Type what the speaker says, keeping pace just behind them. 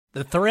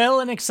The thrill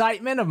and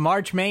excitement of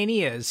March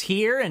Mania is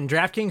here, and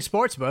DraftKings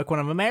Sportsbook, one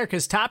of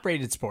America's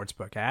top-rated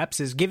sportsbook apps,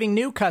 is giving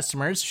new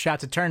customers a shot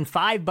to turn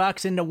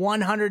 $5 into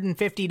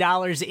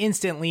 $150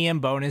 instantly in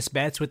bonus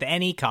bets with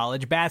any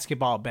college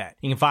basketball bet.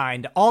 You can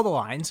find all the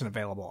lines and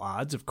available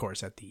odds, of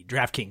course, at the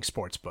DraftKings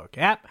Sportsbook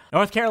app.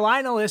 North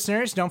Carolina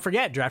listeners, don't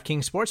forget,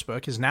 DraftKings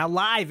Sportsbook is now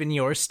live in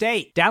your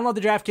state. Download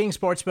the DraftKings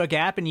Sportsbook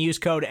app and use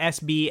code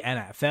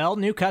SBNFL.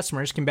 New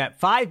customers can bet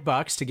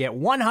 $5 to get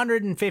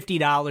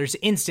 $150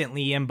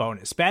 instantly in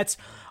bonus bets,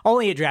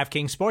 only at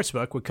DraftKings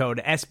Sportsbook with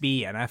code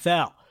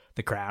SBNFL.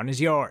 The crown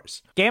is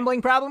yours.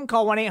 Gambling problem?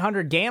 Call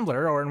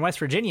 1-800-GAMBLER, or in West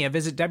Virginia,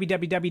 visit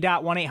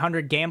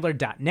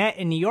www.1800gambler.net.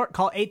 In New York,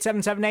 call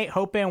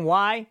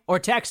 877-8-HOPE-NY or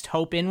text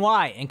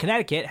HOPE-NY. In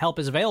Connecticut, help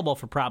is available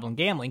for problem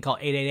gambling. Call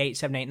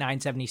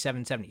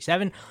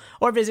 888-789-7777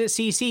 or visit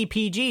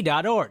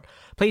ccpg.org.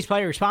 Please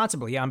play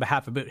responsibly on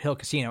behalf of Boot Hill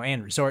Casino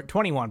and Resort.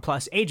 21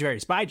 plus, age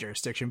varies by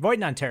jurisdiction. Void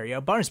in Ontario.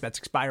 Bonus bets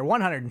expire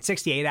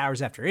 168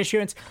 hours after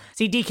issuance.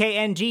 See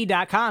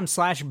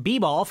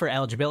dkng.com/bball for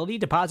eligibility,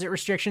 deposit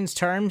restrictions,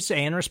 terms,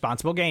 and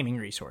responsible gaming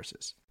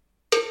resources.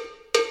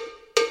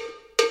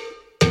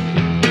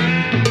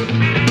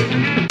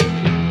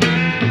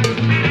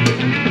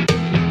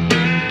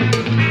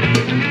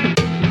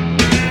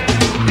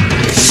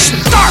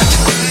 Start!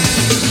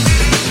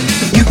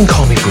 You can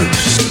call me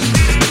Bruce.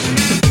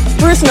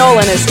 Bruce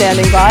Nolan is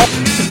standing by.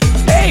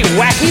 Hey,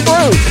 Wacky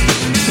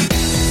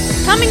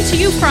Bruce! Coming to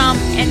you from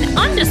an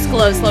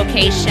undisclosed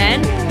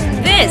location,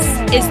 this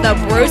is the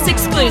Bruce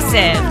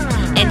Exclusive.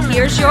 And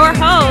here's your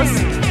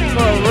host,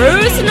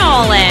 Bruce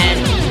Nolan.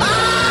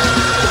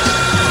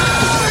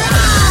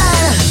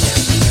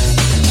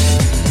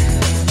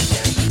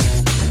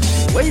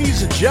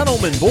 Ladies and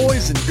gentlemen,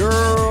 boys and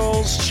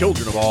girls,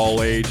 children of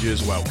all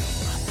ages, welcome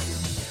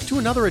to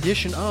another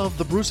edition of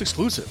the Bruce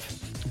Exclusive,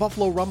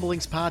 Buffalo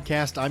Rumblings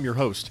podcast. I'm your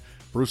host,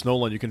 Bruce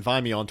Nolan. You can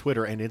find me on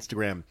Twitter and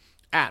Instagram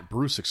at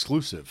Bruce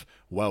Exclusive.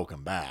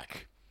 Welcome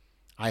back.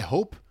 I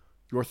hope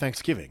your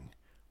Thanksgiving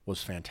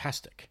was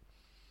fantastic.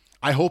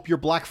 I hope your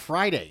Black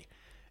Friday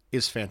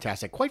is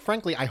fantastic. Quite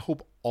frankly, I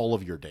hope all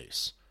of your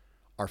days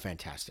are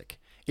fantastic.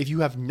 If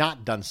you have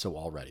not done so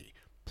already,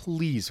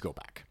 please go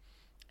back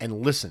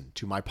and listen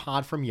to my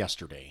pod from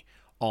yesterday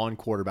on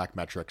quarterback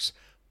metrics.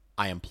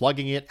 I am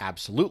plugging it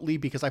absolutely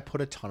because I put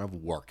a ton of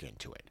work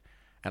into it,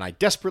 and I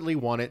desperately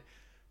want it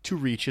to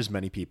reach as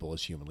many people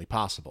as humanly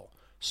possible.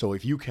 So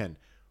if you can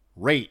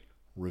rate,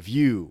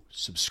 review,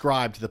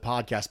 subscribe to the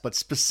podcast, but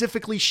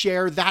specifically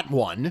share that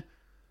one,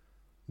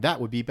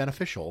 that would be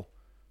beneficial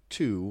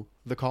to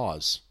the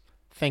cause.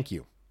 Thank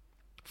you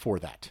for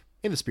that,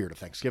 in the spirit of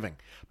Thanksgiving.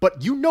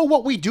 But you know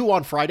what we do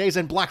on Fridays,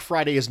 and Black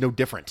Friday is no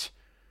different.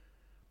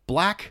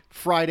 Black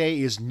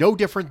Friday is no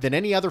different than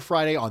any other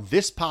Friday on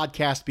this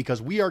podcast because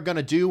we are going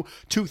to do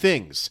two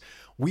things.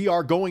 We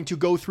are going to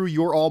go through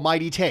your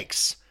almighty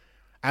takes.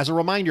 As a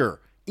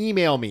reminder,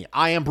 email me,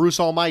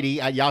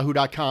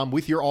 iambrucealmighty@yahoo.com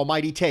with your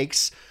almighty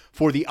takes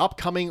for the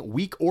upcoming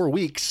week or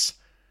weeks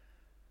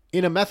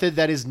in a method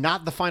that is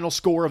not the final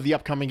score of the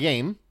upcoming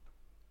game.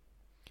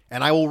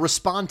 And I will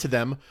respond to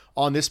them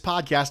on this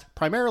podcast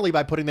primarily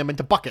by putting them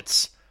into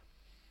buckets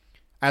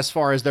as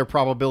far as their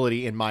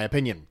probability, in my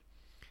opinion.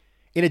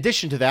 In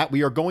addition to that,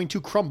 we are going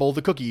to crumble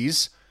the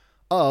cookies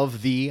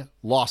of the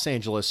Los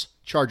Angeles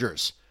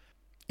Chargers.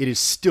 It is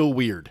still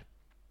weird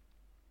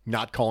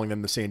not calling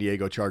them the San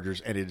Diego Chargers,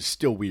 and it is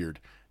still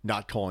weird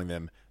not calling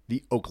them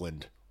the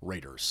Oakland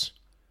Raiders.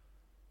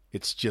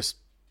 It just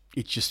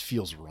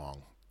feels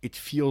wrong. It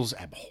feels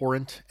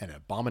abhorrent, an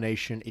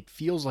abomination. It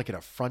feels like an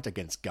affront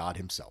against God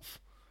himself.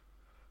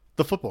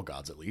 The football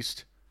gods, at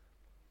least.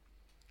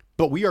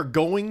 But we are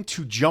going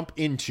to jump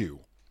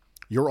into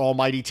your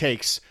almighty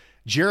takes.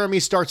 Jeremy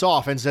starts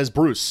off and says,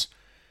 Bruce,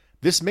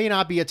 this may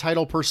not be a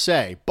title per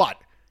se,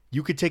 but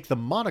you could take the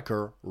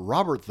moniker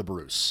Robert the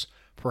Bruce,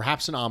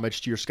 perhaps an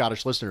homage to your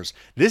Scottish listeners.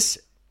 This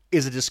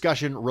is a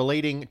discussion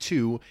relating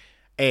to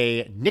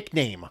a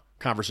nickname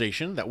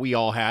conversation that we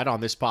all had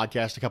on this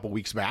podcast a couple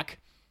weeks back.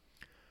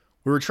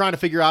 We were trying to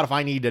figure out if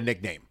I need a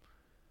nickname.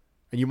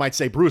 And you might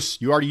say,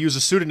 Bruce, you already use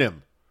a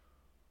pseudonym.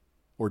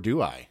 Or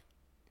do I?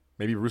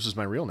 Maybe Bruce is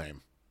my real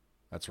name.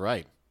 That's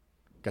right.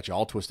 Got you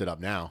all twisted up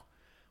now.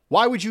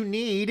 Why would you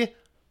need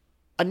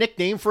a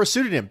nickname for a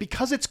pseudonym?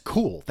 Because it's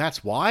cool.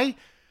 That's why.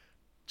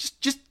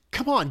 Just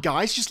come on,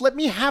 guys. Just let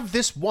me have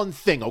this one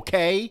thing,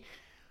 okay? I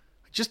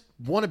just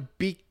want to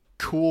be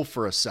cool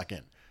for a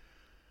second.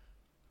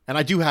 And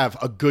I do have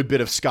a good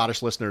bit of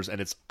Scottish listeners,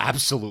 and it's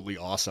absolutely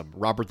awesome.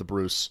 Robert the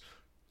Bruce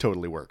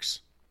totally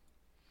works.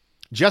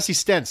 Jesse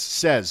Stentz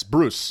says,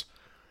 Bruce,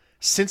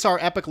 since our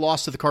epic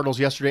loss to the Cardinals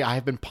yesterday, I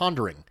have been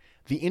pondering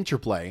the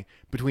interplay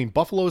between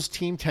Buffalo's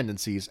team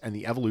tendencies and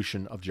the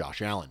evolution of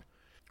Josh Allen.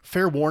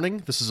 Fair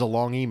warning, this is a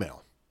long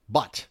email,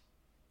 but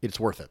it's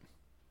worth it.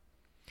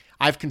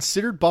 I've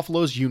considered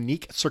Buffalo's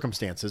unique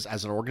circumstances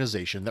as an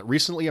organization that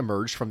recently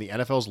emerged from the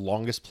NFL's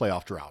longest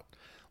playoff drought,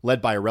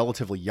 led by a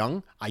relatively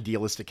young,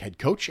 idealistic head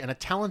coach and a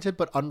talented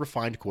but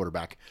unrefined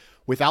quarterback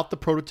without the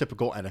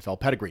prototypical NFL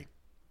pedigree.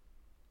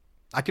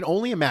 I can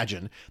only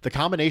imagine the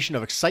combination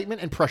of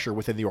excitement and pressure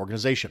within the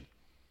organization.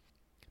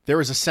 There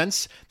is a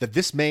sense that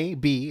this may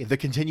be the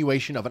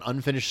continuation of an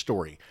unfinished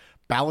story,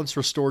 balance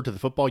restored to the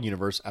football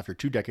universe after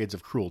 2 decades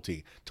of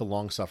cruelty to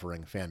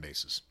long-suffering fan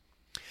bases.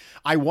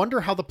 I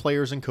wonder how the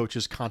players' and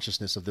coaches'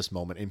 consciousness of this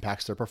moment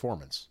impacts their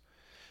performance.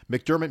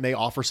 McDermott may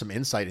offer some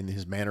insight into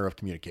his manner of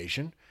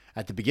communication.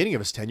 At the beginning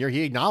of his tenure,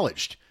 he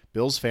acknowledged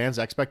Bills fans'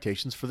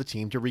 expectations for the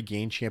team to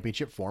regain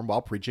championship form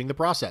while preaching the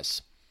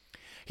process.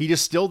 He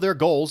distilled their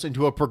goals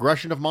into a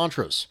progression of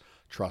mantras: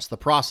 trust the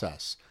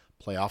process,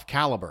 playoff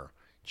caliber,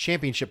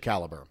 championship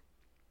caliber.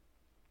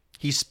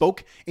 He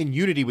spoke in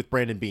unity with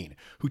Brandon Beane,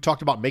 who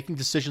talked about making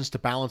decisions to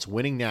balance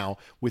winning now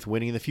with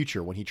winning in the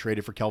future when he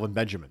traded for Kelvin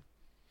Benjamin.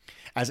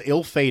 As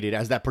ill-fated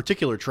as that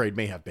particular trade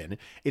may have been,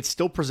 it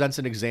still presents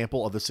an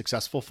example of the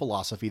successful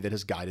philosophy that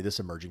has guided this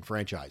emerging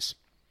franchise.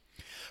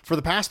 For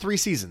the past 3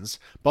 seasons,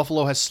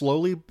 Buffalo has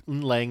slowly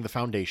been laying the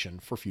foundation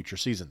for future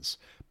seasons,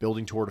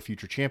 building toward a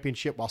future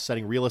championship while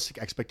setting realistic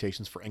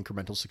expectations for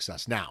incremental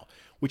success now,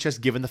 which has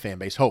given the fan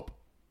base hope.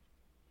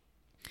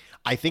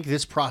 I think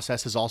this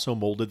process has also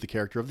molded the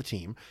character of the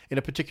team in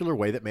a particular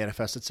way that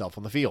manifests itself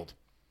on the field.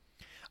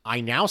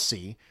 I now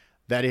see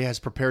that it has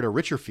prepared a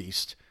richer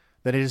feast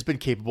than it has been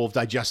capable of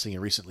digesting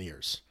in recent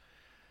years.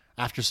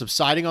 After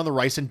subsiding on the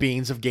rice and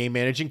beans of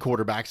game-managing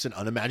quarterbacks and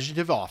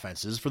unimaginative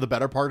offenses for the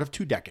better part of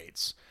 2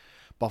 decades,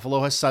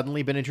 Buffalo has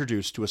suddenly been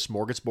introduced to a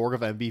smorgasbord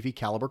of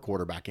MVP-caliber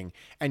quarterbacking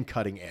and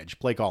cutting-edge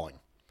play calling.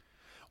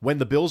 When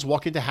the Bills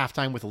walk into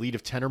halftime with a lead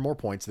of 10 or more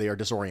points, they are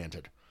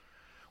disoriented.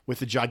 With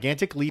the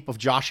gigantic leap of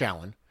Josh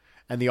Allen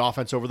and the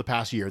offense over the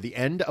past year, the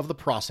end of the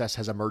process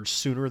has emerged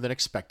sooner than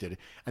expected,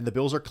 and the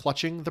Bills are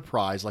clutching the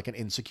prize like an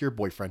insecure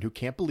boyfriend who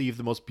can't believe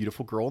the most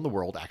beautiful girl in the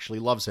world actually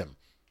loves him.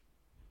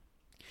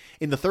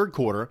 In the third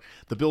quarter,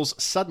 the Bills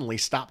suddenly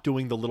stopped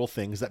doing the little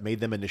things that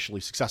made them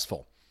initially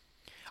successful.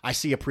 I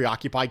see a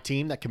preoccupied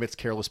team that commits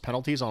careless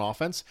penalties on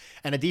offense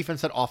and a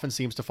defense that often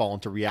seems to fall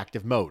into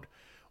reactive mode,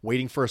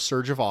 waiting for a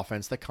surge of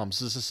offense that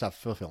comes as a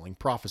self-fulfilling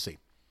prophecy.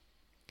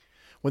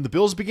 When the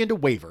Bills begin to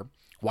waver,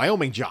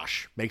 Wyoming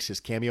Josh makes his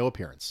cameo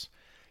appearance.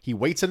 He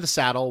waits in the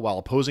saddle while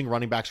opposing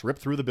running backs rip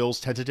through the Bills'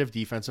 tentative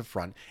defensive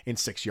front in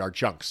 6-yard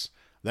chunks.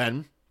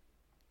 Then,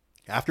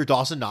 after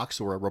Dawson Knox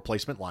or a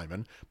replacement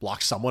lineman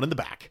blocks someone in the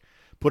back,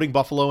 putting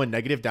Buffalo in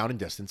negative down and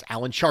distance,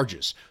 Allen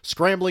charges,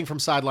 scrambling from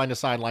sideline to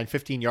sideline,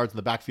 15 yards in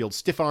the backfield,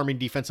 stiff-arming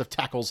defensive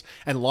tackles,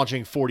 and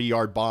launching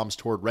 40-yard bombs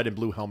toward red and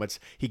blue helmets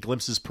he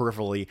glimpses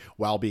peripherally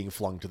while being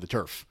flung to the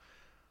turf.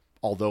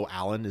 Although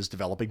Allen is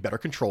developing better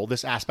control,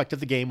 this aspect of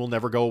the game will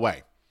never go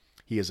away.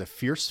 He is a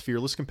fierce,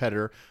 fearless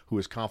competitor who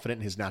is confident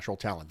in his natural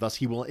talent. Thus,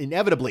 he will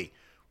inevitably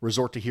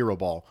resort to hero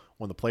ball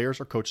when the players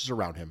or coaches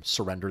around him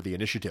surrender the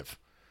initiative.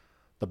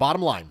 The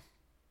bottom line,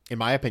 in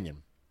my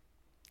opinion,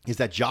 is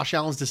that Josh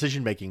Allen's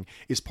decision-making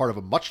is part of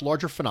a much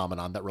larger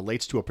phenomenon that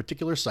relates to a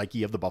particular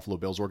psyche of the Buffalo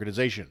Bills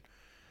organization.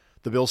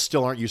 The Bills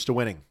still aren't used to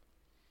winning.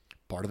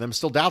 Part of them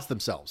still doubts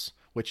themselves,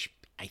 which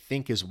I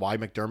think is why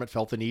McDermott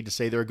felt the need to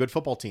say they're a good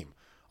football team,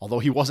 although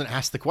he wasn't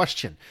asked the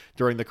question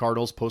during the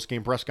Cardinals'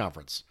 post-game press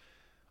conference.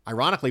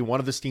 Ironically,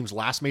 one of this team's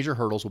last major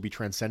hurdles will be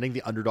transcending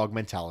the underdog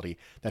mentality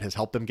that has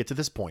helped them get to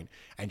this point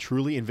and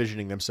truly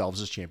envisioning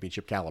themselves as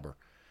championship caliber.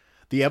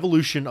 The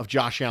evolution of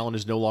Josh Allen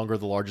is no longer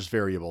the largest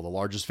variable. The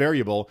largest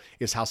variable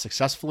is how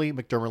successfully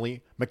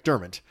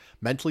McDermott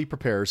mentally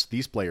prepares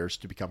these players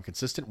to become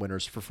consistent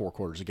winners for 4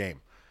 quarters a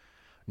game.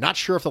 Not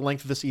sure if the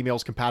length of this email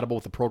is compatible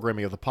with the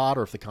programming of the pod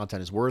or if the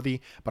content is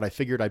worthy, but I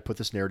figured I'd put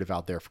this narrative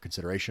out there for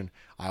consideration.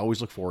 I always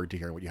look forward to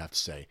hearing what you have to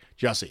say.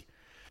 Jesse,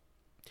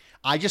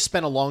 I just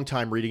spent a long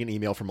time reading an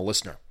email from a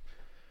listener.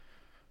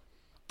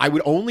 I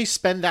would only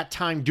spend that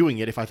time doing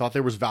it if I thought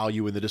there was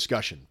value in the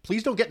discussion.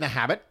 Please don't get in the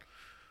habit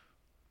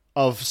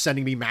of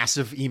sending me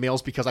massive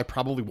emails because I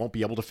probably won't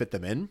be able to fit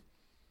them in.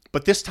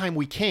 But this time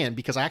we can,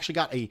 because I actually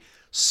got a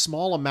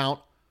small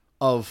amount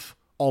of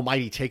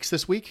almighty takes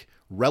this week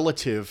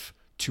relative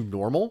to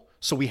normal.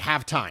 So we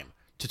have time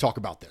to talk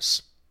about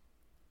this.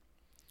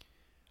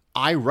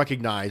 I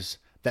recognize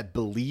that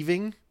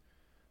believing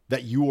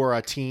that you are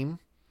a team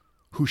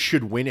who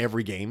should win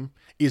every game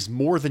is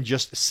more than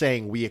just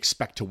saying we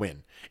expect to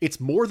win. It's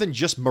more than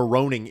just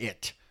maroning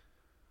it,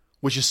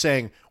 which is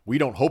saying we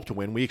don't hope to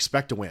win, we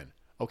expect to win.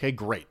 Okay,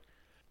 great.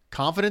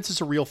 Confidence is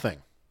a real thing.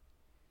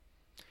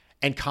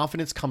 And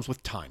confidence comes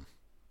with time.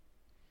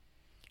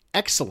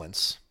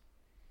 Excellence,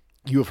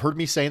 you have heard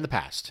me say in the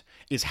past,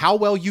 is how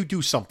well you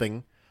do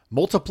something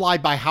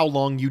multiplied by how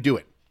long you do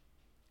it.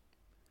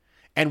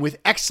 And with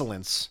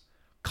excellence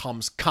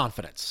comes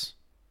confidence.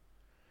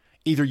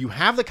 Either you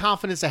have the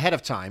confidence ahead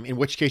of time, in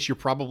which case you're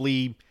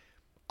probably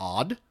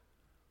odd,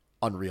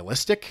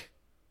 unrealistic,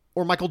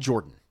 or Michael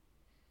Jordan.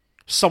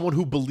 Someone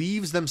who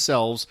believes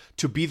themselves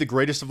to be the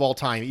greatest of all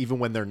time, even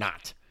when they're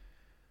not.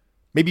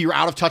 Maybe you're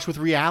out of touch with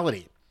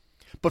reality.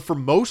 But for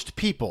most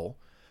people,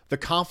 the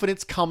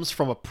confidence comes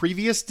from a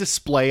previous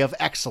display of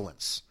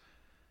excellence.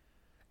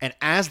 And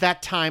as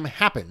that time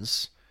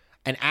happens,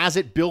 and as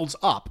it builds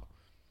up,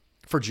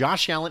 for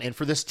Josh Allen and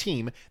for this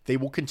team, they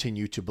will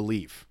continue to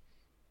believe.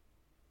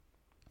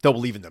 They'll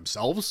believe in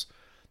themselves.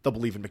 They'll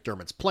believe in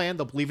McDermott's plan.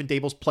 They'll believe in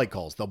Dable's play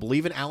calls. They'll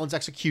believe in Allen's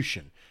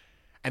execution.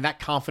 And that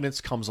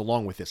confidence comes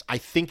along with this. I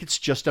think it's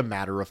just a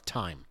matter of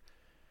time.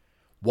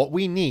 What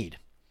we need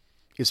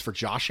is for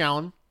Josh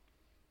Allen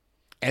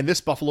and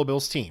this Buffalo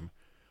Bills team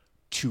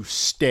to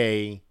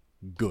stay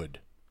good.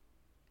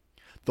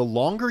 The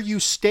longer you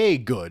stay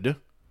good,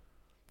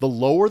 the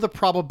lower the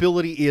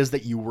probability is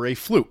that you were a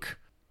fluke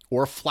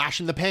or a flash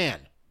in the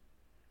pan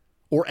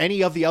or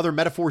any of the other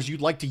metaphors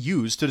you'd like to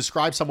use to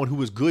describe someone who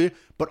was good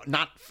but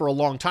not for a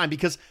long time,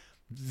 because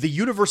the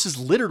universe is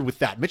littered with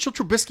that. Mitchell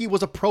Trubisky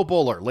was a Pro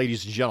Bowler,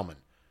 ladies and gentlemen.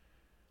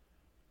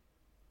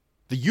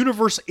 The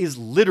universe is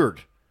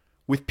littered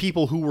with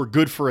people who were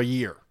good for a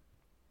year.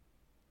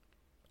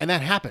 And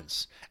that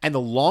happens. And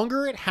the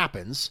longer it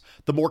happens,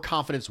 the more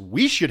confidence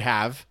we should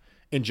have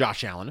in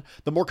Josh Allen,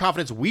 the more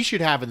confidence we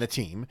should have in the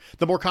team,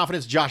 the more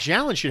confidence Josh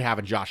Allen should have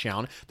in Josh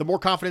Allen, the more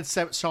confidence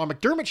Sean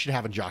McDermott should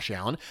have in Josh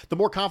Allen, the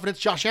more confidence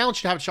Josh Allen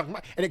should have in Sean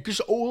McDermott, and it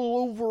just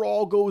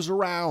overall goes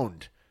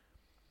around.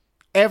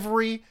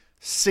 Every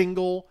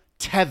single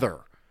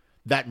tether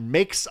that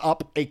makes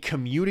up a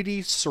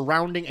community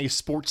surrounding a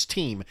sports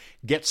team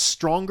gets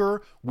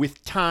stronger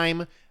with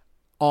time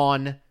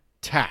on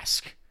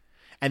task.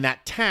 And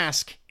that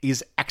task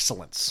is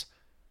excellence.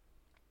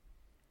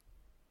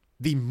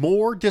 The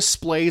more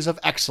displays of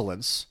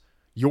excellence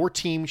your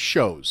team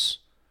shows,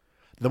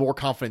 the more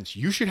confidence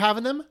you should have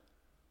in them,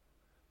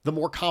 the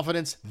more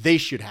confidence they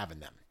should have in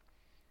them.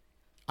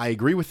 I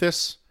agree with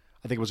this.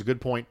 I think it was a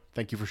good point.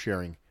 Thank you for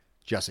sharing,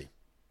 Jesse.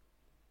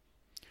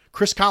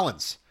 Chris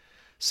Collins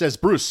says,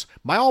 Bruce,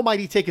 my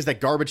almighty take is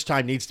that garbage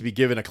time needs to be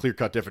given a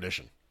clear-cut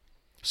definition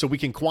so we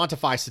can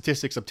quantify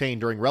statistics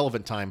obtained during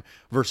relevant time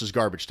versus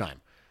garbage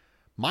time.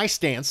 My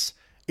stance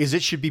is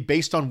it should be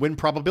based on win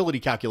probability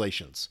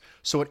calculations.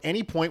 So at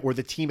any point where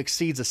the team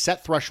exceeds a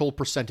set threshold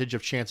percentage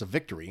of chance of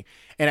victory,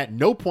 and at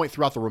no point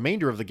throughout the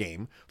remainder of the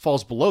game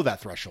falls below that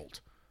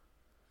threshold.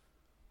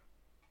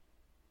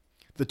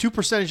 The two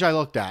percentage I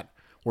looked at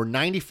were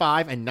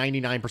 95 and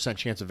 99%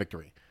 chance of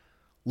victory.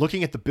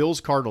 Looking at the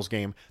Bills-Cardinals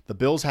game, the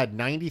Bills had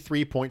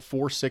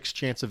 93.46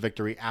 chance of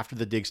victory after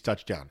the Diggs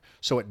touchdown.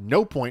 So at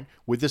no point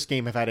would this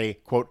game have had a,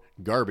 quote,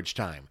 garbage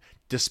time,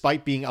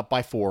 despite being up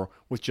by 4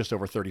 with just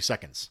over 30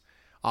 seconds.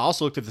 I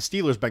also looked at the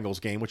Steelers-Bengals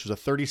game, which was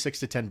a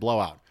 36-10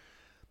 blowout.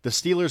 The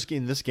Steelers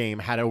in this game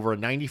had over a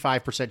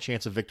 95%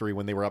 chance of victory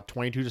when they were up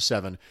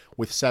 22-7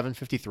 with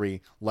 7:53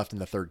 left in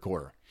the third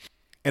quarter.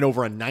 And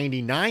over a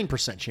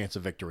 99% chance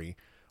of victory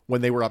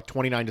when they were up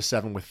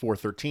 29-7 with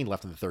 4:13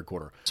 left in the third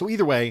quarter. So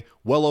either way,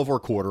 well over a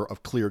quarter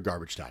of clear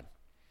garbage time.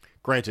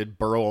 Granted,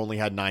 Burrow only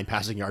had 9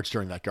 passing yards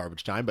during that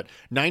garbage time, but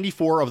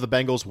 94 of the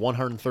Bengals'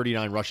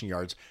 139 rushing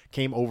yards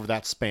came over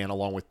that span,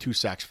 along with 2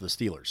 sacks for the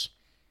Steelers.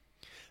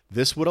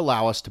 This would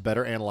allow us to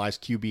better analyze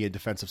QB and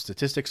defensive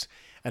statistics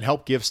and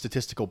help give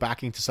statistical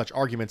backing to such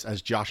arguments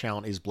as Josh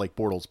Allen is Blake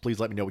Bortles. Please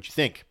let me know what you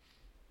think.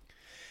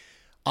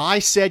 I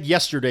said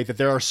yesterday that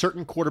there are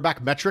certain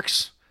quarterback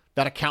metrics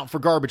that account for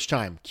garbage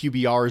time.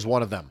 QBR is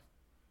one of them.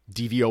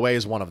 DVOA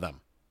is one of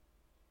them.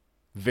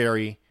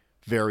 Very,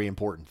 very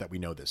important that we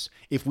know this.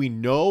 If we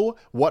know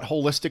what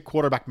holistic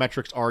quarterback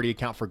metrics already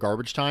account for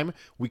garbage time,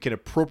 we can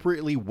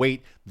appropriately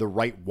weight the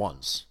right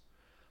ones.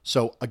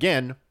 So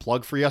again,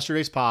 plug for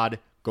yesterday's pod.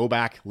 Go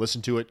back,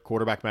 listen to it,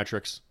 quarterback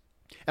metrics.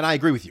 And I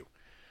agree with you.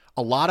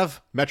 A lot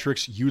of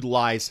metrics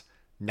utilize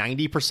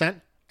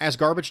 90% as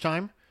garbage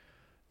time,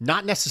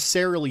 not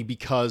necessarily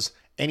because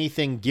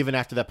anything given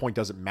after that point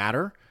doesn't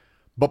matter,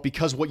 but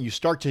because what you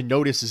start to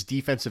notice is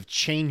defensive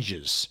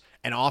changes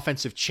and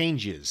offensive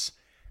changes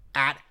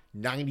at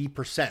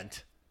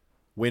 90%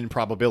 win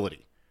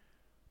probability.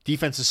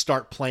 Defenses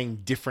start playing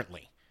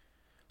differently.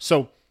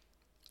 So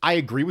I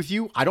agree with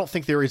you. I don't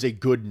think there is a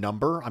good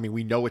number. I mean,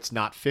 we know it's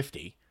not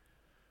 50.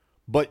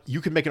 But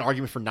you can make an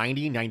argument for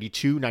 90,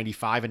 92,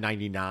 95, and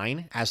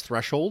 99 as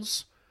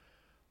thresholds.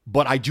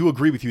 But I do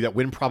agree with you that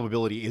win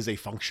probability is a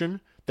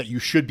function that you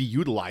should be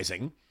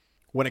utilizing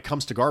when it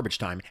comes to garbage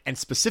time. And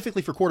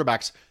specifically for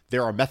quarterbacks,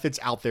 there are methods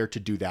out there to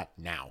do that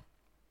now.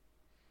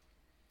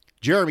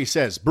 Jeremy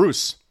says,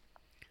 Bruce,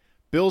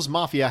 Bills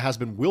Mafia has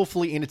been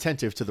willfully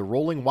inattentive to the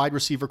rolling wide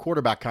receiver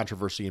quarterback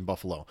controversy in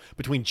Buffalo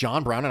between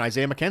John Brown and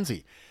Isaiah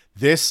McKenzie.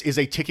 This is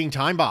a ticking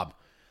time bomb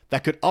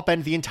that could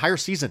upend the entire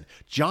season.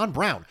 John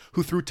Brown,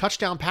 who threw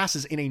touchdown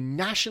passes in a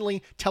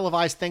nationally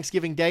televised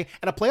Thanksgiving Day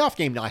and a playoff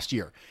game last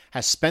year,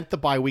 has spent the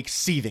bye week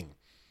seething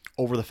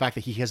over the fact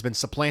that he has been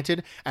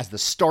supplanted as the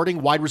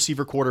starting wide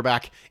receiver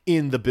quarterback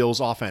in the Bills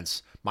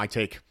offense. My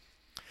take.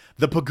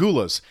 The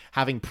Pagulas,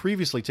 having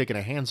previously taken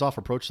a hands-off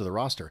approach to the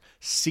roster,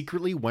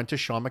 secretly went to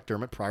Sean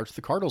McDermott prior to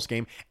the Cardinals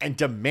game and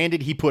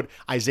demanded he put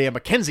Isaiah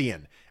McKenzie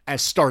in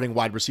as starting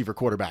wide receiver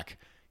quarterback.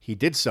 He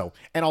did so,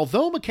 and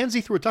although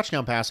McKenzie threw a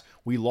touchdown pass,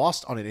 we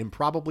lost on an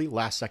improbably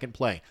last-second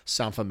play.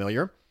 Sound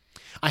familiar?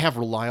 I have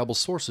reliable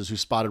sources who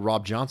spotted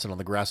Rob Johnson on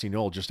the grassy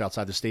knoll just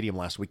outside the stadium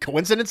last week.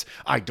 Coincidence?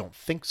 I don't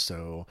think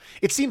so.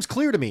 It seems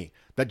clear to me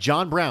that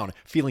John Brown,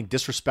 feeling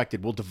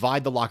disrespected, will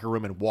divide the locker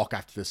room and walk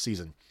after this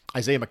season.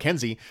 Isaiah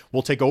McKenzie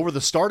will take over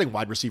the starting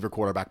wide receiver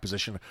quarterback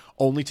position,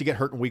 only to get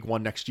hurt in week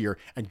 1 next year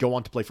and go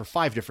on to play for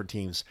 5 different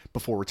teams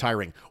before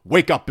retiring.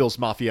 Wake up, Bills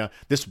Mafia.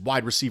 This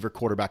wide receiver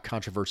quarterback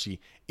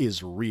controversy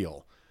is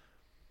real.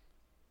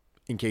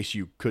 In case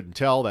you couldn't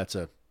tell, that's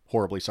a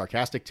horribly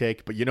sarcastic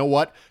take, but you know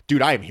what?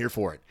 Dude, I am here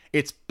for it.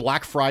 It's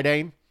Black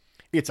Friday.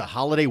 It's a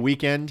holiday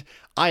weekend.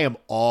 I am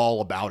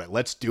all about it.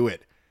 Let's do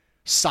it.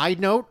 Side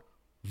note,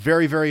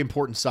 very, very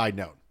important side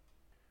note.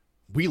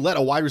 We let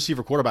a wide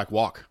receiver quarterback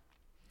walk.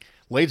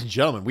 Ladies and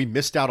gentlemen, we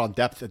missed out on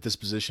depth at this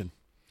position.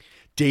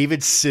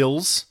 David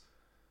Sills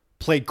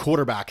played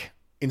quarterback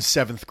in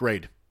 7th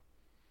grade.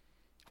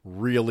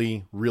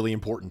 Really, really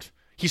important.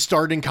 He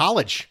started in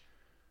college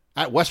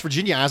at West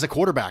Virginia as a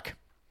quarterback.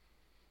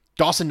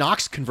 Dawson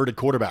Knox converted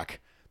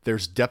quarterback.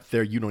 There's depth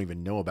there you don't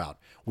even know about.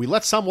 We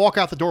let some walk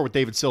out the door with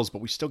David Sills,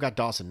 but we still got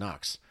Dawson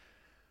Knox.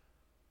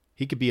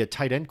 He could be a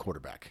tight end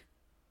quarterback.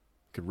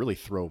 Could really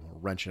throw a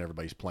wrench in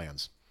everybody's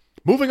plans.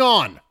 Moving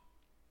on.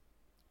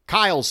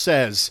 Kyle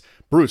says,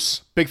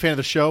 Bruce, big fan of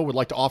the show, would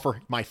like to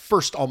offer my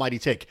first Almighty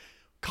Take.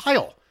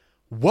 Kyle,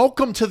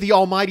 welcome to the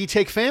Almighty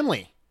Take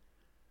family.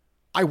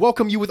 I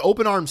welcome you with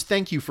open arms.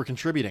 Thank you for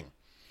contributing.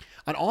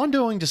 An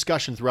ongoing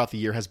discussion throughout the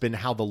year has been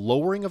how the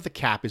lowering of the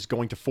cap is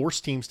going to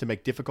force teams to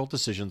make difficult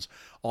decisions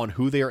on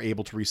who they are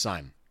able to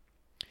re-sign.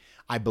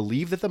 I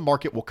believe that the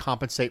market will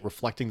compensate,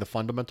 reflecting the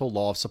fundamental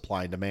law of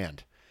supply and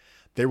demand.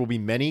 There will be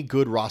many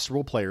good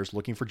rosterable players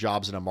looking for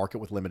jobs in a market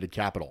with limited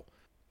capital,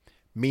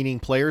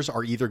 meaning players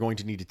are either going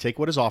to need to take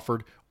what is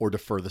offered or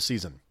defer the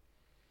season.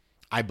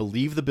 I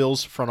believe the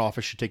Bills front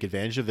office should take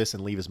advantage of this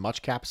and leave as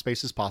much cap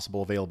space as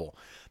possible available.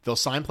 They'll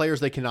sign players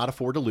they cannot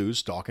afford to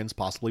lose, Dawkins,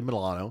 possibly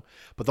Milano,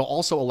 but they'll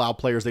also allow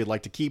players they'd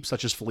like to keep,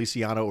 such as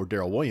Feliciano or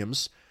Darrell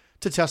Williams,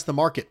 to test the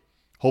market,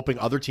 hoping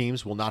other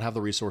teams will not have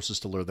the resources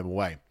to lure them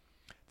away.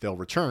 They'll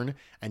return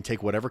and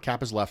take whatever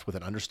cap is left with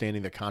an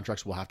understanding that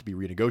contracts will have to be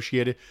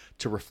renegotiated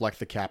to reflect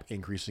the cap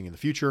increasing in the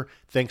future.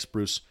 Thanks,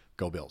 Bruce.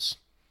 Go Bills.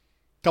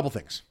 Couple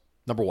things.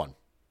 Number one,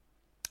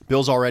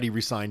 Bills already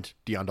re-signed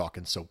Deion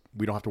Dawkins, so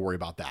we don't have to worry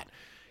about that.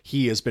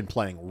 He has been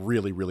playing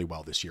really, really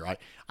well this year.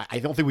 I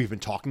don't think we've been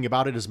talking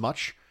about it as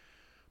much,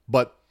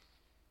 but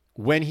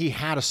when he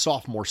had a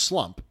sophomore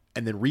slump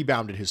and then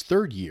rebounded his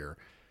 3rd year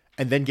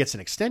and then gets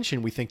an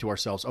extension, we think to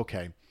ourselves,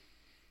 okay,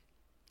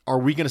 are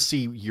we going to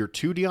see year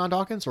 2 Deion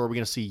Dawkins or are we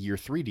going to see year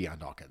 3 Deion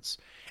Dawkins?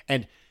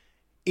 And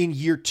in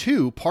year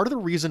 2, part of the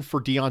reason for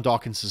Deion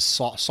Dawkins'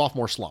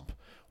 sophomore slump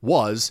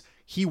was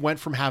he went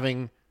from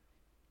having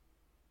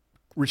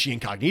Richie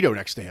Incognito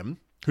next to him,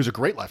 who's a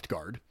great left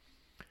guard,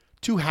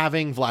 to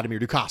having Vladimir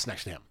Dukas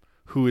next to him,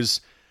 who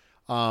is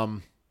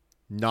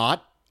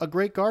not a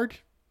great guard.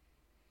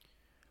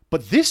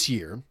 But this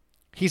year,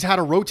 he's had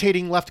a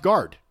rotating left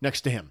guard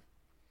next to him.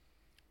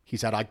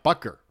 He's had Ike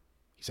Butker.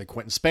 He's had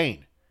Quentin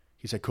Spain.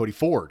 He's had Cody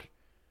Ford.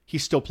 He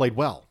still played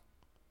well.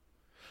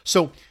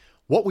 So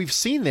what we've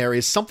seen there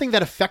is something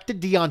that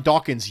affected Deion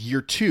Dawkins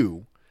year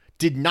 2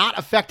 did not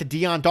affect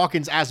Deion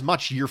Dawkins as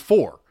much year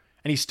 4.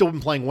 And he's still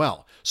been playing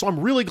well. So I'm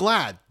really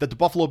glad that the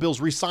Buffalo Bills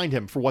re-signed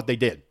him for what they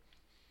did.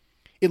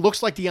 It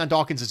looks like Deion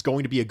Dawkins is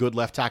going to be a good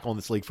left tackle in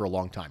this league for a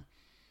long time.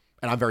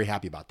 And I'm very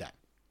happy about that.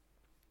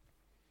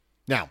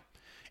 Now,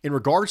 in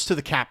regards to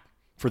the cap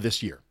for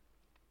this year,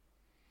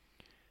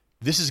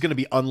 this is going to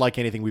be unlike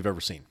anything we've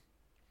ever seen.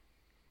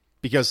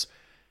 Because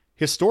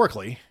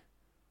historically,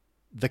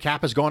 the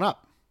cap has gone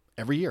up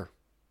every year.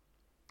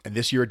 And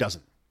this year it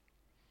doesn't.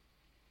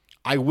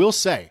 I will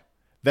say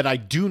that I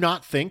do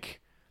not think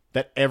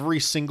that every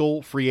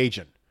single free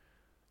agent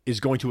is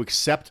going to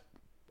accept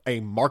a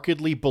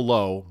markedly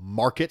below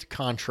market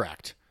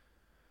contract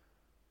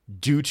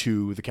due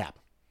to the cap.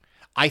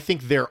 I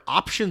think their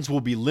options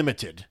will be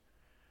limited,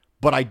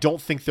 but I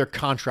don't think their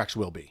contracts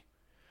will be.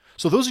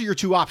 So those are your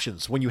 2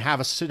 options when you have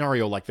a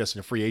scenario like this in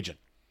a free agent.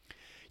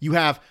 You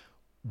have,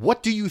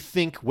 what do you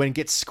think when it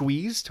gets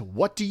squeezed?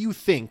 What do you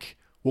think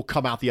will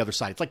come out the other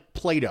side? It's like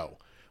Play-Doh.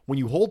 When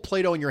you hold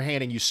Play-Doh in your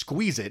hand and you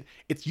squeeze it,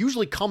 it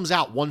usually comes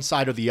out one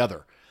side or the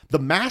other. The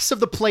mass of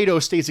the Play-Doh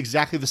stays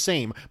exactly the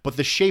same, but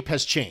the shape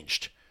has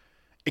changed.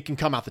 It can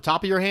come out the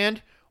top of your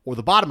hand or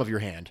the bottom of your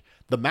hand.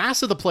 The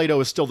mass of the Play-Doh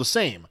is still the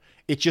same.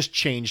 It just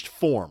changed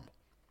form.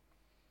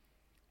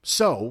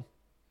 So,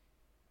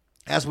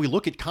 as we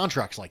look at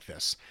contracts like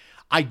this,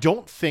 I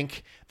don't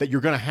think that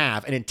you're going to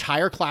have an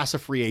entire class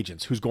of free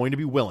agents who's going to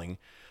be willing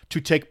to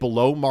take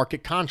below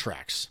market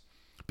contracts.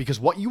 Because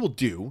what you will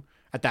do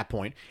at that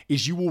point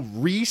is you will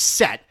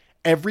reset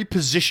every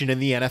position in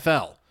the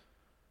NFL.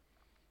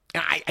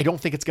 And I don't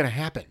think it's going to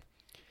happen.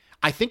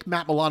 I think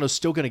Matt Milano's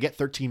still going to get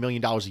 $13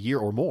 million a year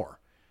or more.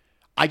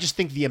 I just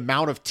think the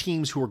amount of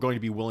teams who are going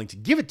to be willing to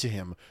give it to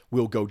him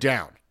will go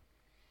down.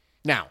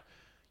 Now,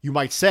 you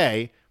might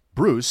say,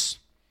 Bruce,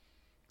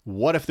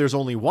 what if there's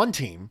only one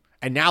team,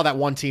 and now that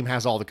one team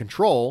has all the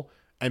control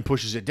and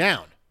pushes it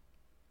down?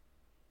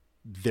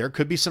 There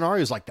could be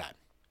scenarios like that.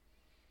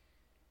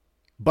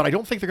 but I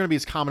don't think they're going to be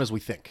as common as we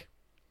think.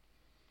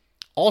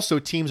 Also,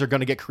 teams are going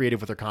to get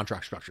creative with their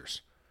contract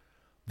structures.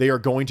 They are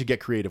going to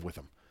get creative with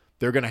them.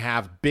 They're going to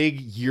have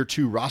big year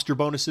 2 roster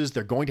bonuses.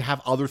 They're going to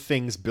have other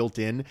things built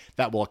in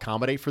that will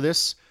accommodate for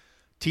this.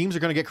 Teams are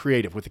going to get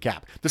creative with the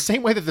cap. The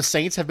same way that the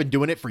Saints have been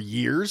doing it for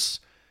years,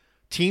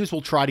 teams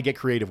will try to get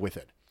creative with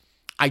it.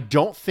 I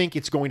don't think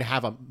it's going to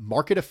have a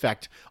market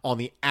effect on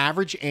the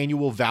average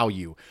annual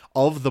value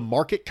of the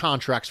market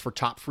contracts for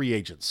top free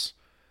agents,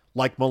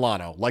 like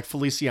Milano, like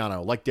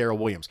Feliciano, like Darrell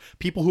Williams,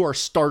 people who are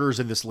starters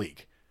in this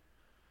league.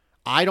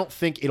 I don't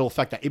think it'll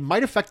affect that. It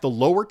might affect the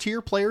lower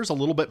tier players a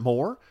little bit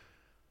more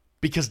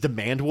because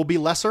demand will be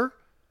lesser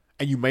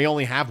and you may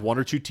only have 1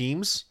 or 2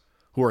 teams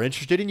who are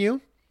interested in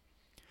you.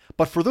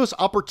 But for those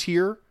upper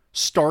tier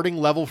starting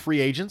level free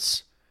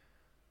agents,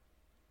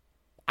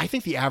 I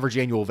think the average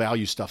annual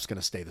value stuff's going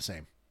to stay the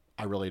same.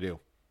 I really do.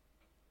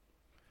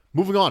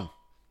 Moving on.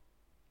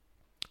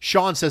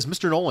 Sean says,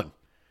 Mr. Nolan,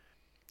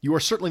 you are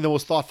certainly the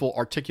most thoughtful,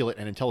 articulate,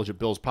 and intelligent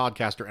Bills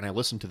podcaster, and I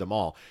listen to them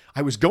all.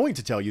 I was going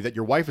to tell you that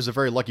your wife is a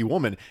very lucky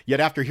woman, yet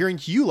after hearing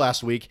you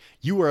last week,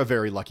 you are a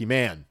very lucky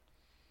man.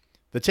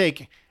 The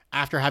take,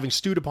 after having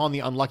stewed upon the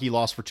unlucky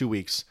loss for 2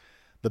 weeks,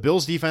 the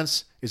Bills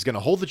defense is going to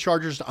hold the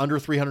Chargers to under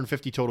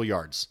 350 total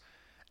yards.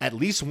 At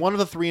least one of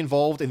the 3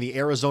 involved in the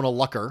Arizona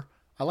Lucker,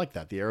 I like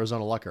that, the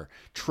Arizona Lucker,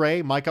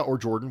 Trey, Micah, or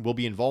Jordan will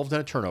be involved in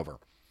a turnover.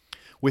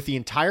 With the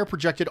entire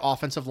projected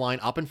offensive line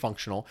up and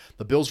functional,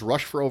 the Bills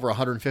rush for over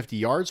 150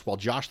 yards, while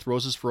Josh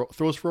throws for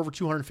over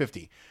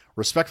 250.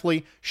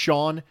 Respectfully,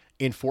 Sean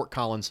in Fort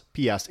Collins.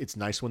 P.S. It's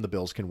nice when the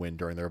Bills can win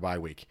during their bye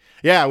week.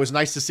 Yeah, it was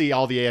nice to see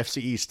all the AFC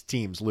East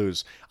teams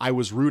lose. I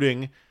was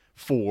rooting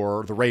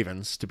for the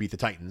Ravens to beat the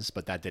Titans,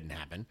 but that didn't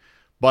happen.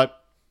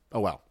 But,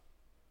 oh well.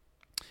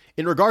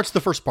 In regards to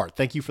the first part,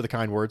 thank you for the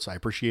kind words. I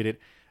appreciate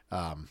it.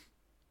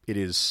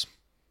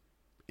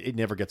 It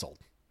never gets old.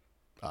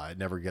 It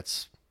never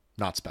gets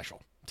not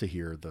special to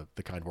hear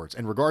the kind words.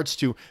 In regards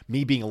to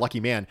me being a lucky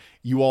man,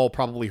 you all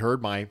probably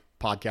heard my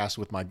podcast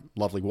with my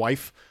lovely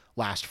wife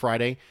last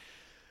Friday.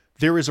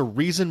 There is a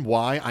reason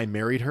why I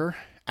married her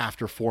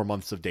after 4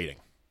 months of dating.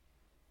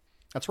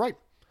 That's right.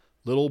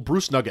 Little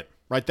Bruce nugget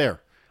right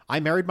there. I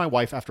married my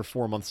wife after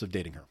 4 months of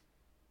dating her.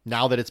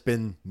 Now that it's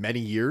been many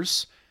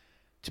years,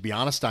 to be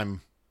honest,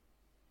 I'm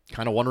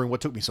kind of wondering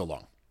what took me so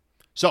long.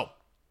 So,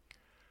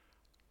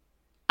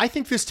 I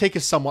think this take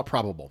is somewhat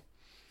probable.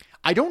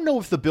 I don't know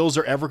if the Bills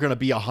are ever going to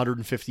be a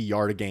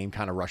 150-yard a game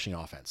kind of rushing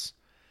offense.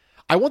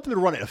 I want them to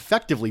run it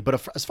effectively,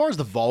 but as far as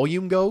the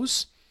volume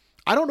goes,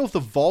 I don't know if the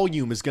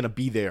volume is going to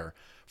be there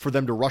for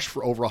them to rush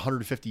for over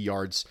 150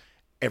 yards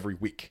every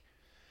week.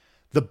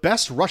 The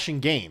best rushing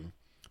game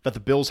that the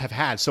Bills have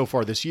had so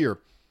far this year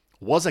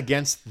was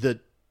against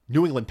the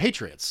New England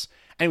Patriots,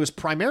 and it was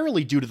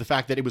primarily due to the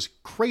fact that it was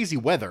crazy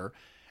weather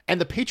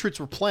and the Patriots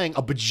were playing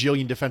a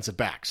bajillion defensive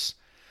backs.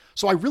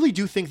 So I really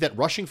do think that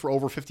rushing for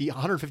over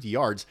 150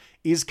 yards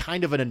is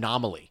kind of an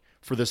anomaly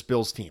for this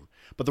Bills team.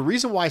 But the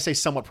reason why I say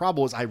somewhat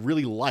probable is I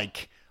really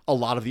like a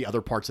lot of the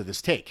other parts of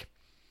this take.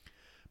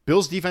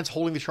 Bills defense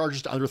holding the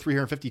Chargers to under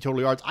 350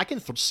 total yards. I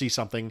can see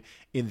something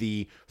in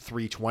the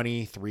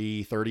 320,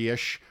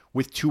 330-ish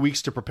with 2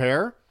 weeks to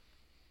prepare.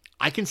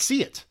 I can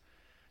see it.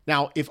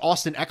 Now, if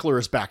Austin Eckler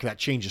is back, that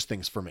changes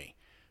things for me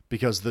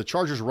because the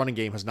Chargers running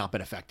game has not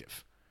been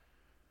effective.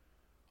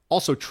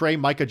 Also, Trey,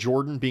 Micah,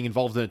 Jordan being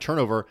involved in a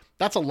turnover,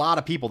 that's a lot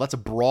of people. That's a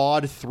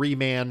broad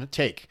 3-man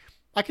take.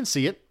 I can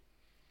see it.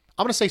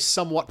 I'm going to say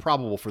somewhat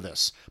probable for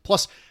this.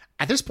 Plus,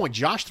 at this point,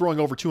 Josh throwing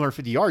over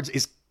 250 yards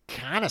is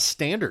kind of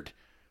standard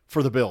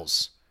for the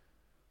Bills.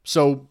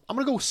 So I'm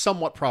going to go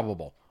somewhat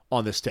probable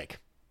on this take.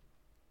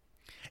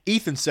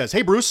 Ethan says,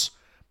 hey, Bruce,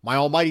 my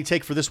almighty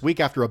take for this week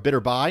after a bitter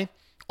bye.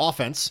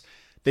 Offense,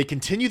 they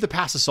continue the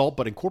pass assault,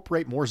 but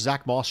incorporate more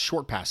Zach Moss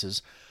short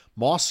passes.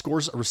 Moss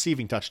scores a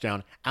receiving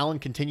touchdown. Allen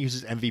continues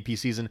his MVP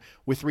season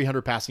with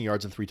 300 passing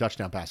yards and 3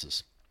 touchdown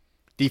passes.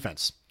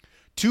 Defense.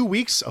 2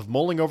 weeks of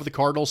mulling over the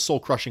Cardinals'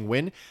 soul-crushing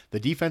win. The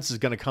defense is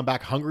going to come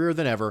back hungrier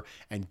than ever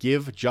and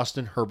give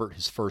Justin Herbert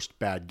his first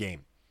bad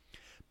game.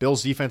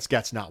 Bills defense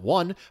gets not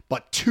 1,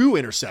 but 2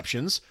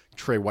 interceptions,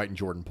 Trey White and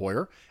Jordan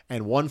Poyer,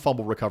 and 1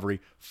 fumble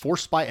recovery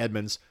forced by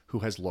Edmonds, who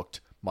has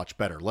looked much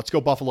better. Let's go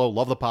Buffalo.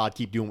 Love the pod.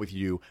 Keep doing what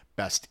you do.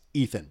 Best,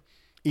 Ethan.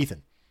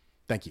 Ethan,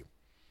 thank you.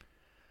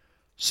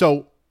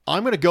 So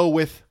I'm going to go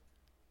with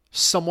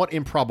somewhat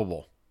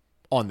improbable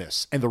on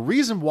this. And the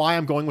reason why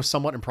I'm going with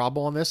somewhat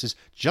improbable on this is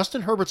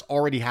Justin Herbert's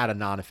already had a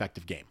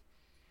non-effective game.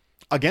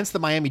 Against the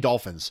Miami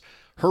Dolphins,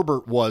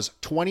 Herbert was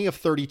 20 of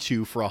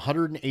 32 for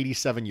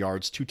 187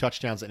 yards, 2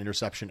 touchdowns, an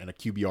interception, and a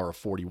QBR of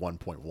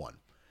 41.1.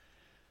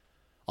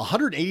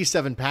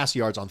 187 pass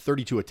yards on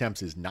 32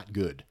 attempts is not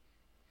good.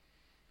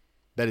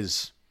 That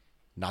is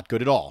not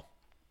good at all.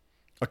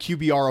 A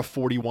QBR of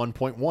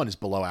 41.1 is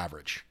below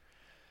average.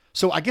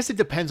 So I guess it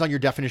depends on your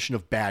definition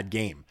of bad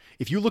game.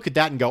 If you look at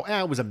that and go,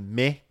 it was a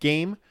meh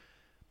game,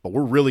 but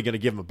we're really going to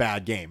give him a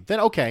bad game,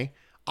 then okay,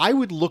 I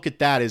would look at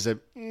that as a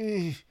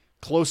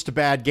close to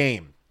bad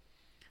game.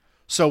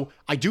 So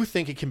I do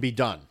think it can be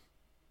done.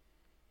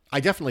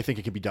 I definitely think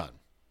it can be done.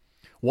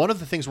 One of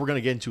the things we're going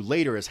to get into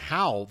later is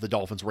how the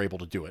Dolphins were able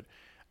to do it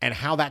and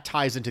how that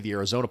ties into the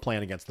Arizona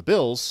plan against the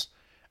Bills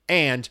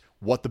and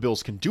what the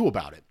Bills can do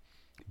about it.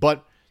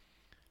 But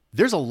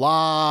there's a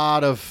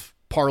lot of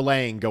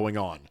parlaying going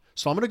on.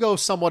 So I'm going to go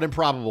somewhat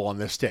improbable on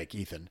this take,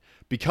 Ethan,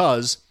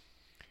 because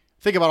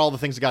think about all the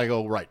things that got to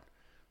go right.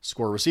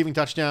 Score a receiving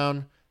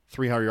touchdown,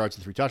 300 yards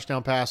and 3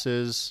 touchdown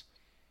passes.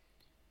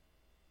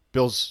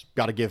 Bills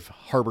got to give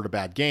Herbert a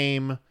bad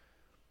game.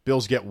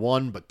 Bills get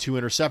 1 but 2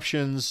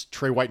 interceptions.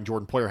 Trey White and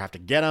Jordan Poyer have to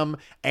get them.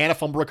 And a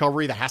fumble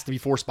recovery that has to be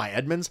forced by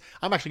Edmonds.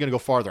 I'm actually going to go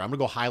farther. I'm going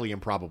to go highly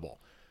improbable.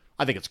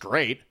 I think it's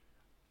great.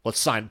 Let's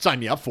sign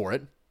me up for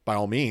it, by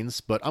all means.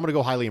 But I'm going to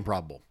go highly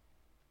improbable.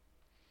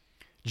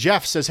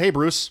 Jeff says, hey,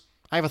 Bruce,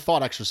 I have a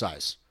thought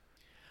exercise.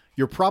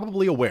 You're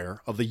probably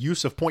aware of the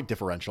use of point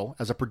differential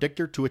as a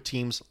predictor to a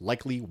team's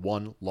likely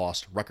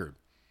won-loss record.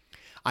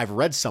 I've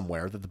read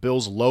somewhere that the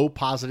Bills' low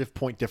positive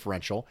point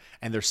differential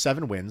and their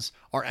 7 wins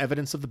are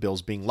evidence of the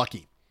Bills being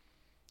lucky.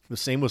 The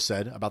same was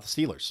said about the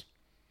Steelers.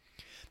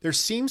 There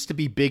seems to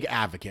be big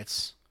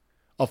advocates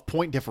of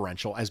point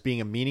differential as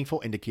being a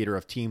meaningful indicator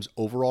of teams'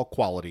 overall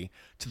quality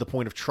to the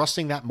point of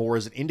trusting that more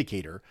as an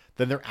indicator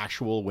than their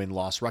actual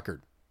win-loss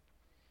record.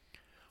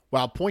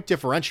 While point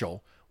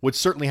differential would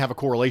certainly have a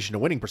correlation to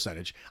winning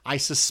percentage, I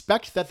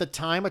suspect that the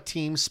time a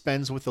team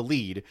spends with the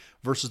lead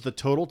versus the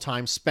total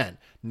time spent,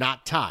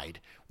 not tied,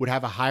 would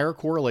have a higher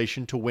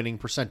correlation to winning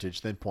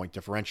percentage than point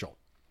differential.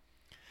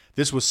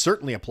 This was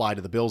certainly applied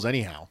to the Bills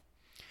anyhow.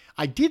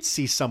 I did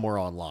see somewhere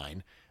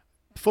online,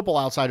 Football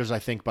Outsiders I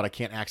think, but I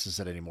can't access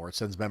it anymore, it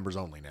sends members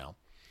only now,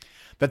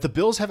 that the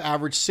Bills have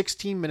averaged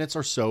 16 minutes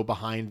or so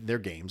behind their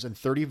games and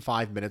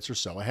 35 minutes or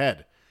so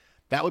ahead.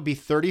 That would be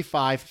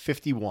 35,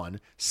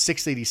 51,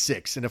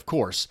 686, and of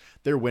course,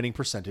 their winning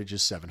percentage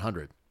is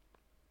 700.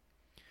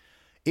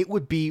 It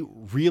would be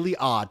really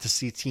odd to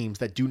see teams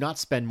that do not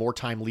spend more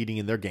time leading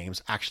in their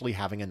games actually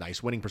having a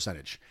nice winning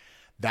percentage.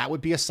 That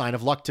would be a sign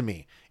of luck to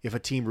me if a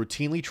team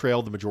routinely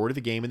trailed the majority of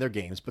the game in their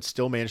games but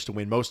still managed to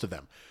win most of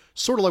them,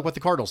 sort of like what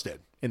the Cardinals did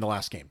in the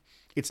last game.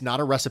 It's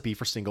not a recipe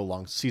for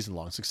season-long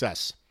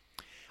success.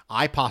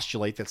 I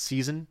postulate that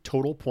season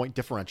total point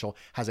differential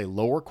has a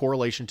lower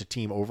correlation to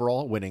team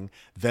overall winning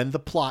than the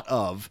plot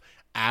of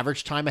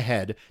average time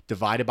ahead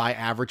divided by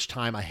average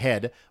time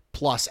ahead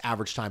plus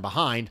average time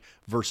behind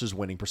versus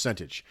winning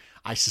percentage.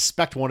 I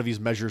suspect one of these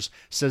measures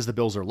says the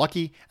Bills are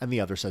lucky and the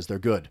other says they're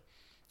good.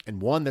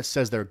 And one that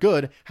says they're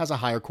good has a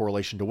higher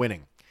correlation to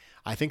winning.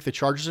 I think the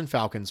Chargers and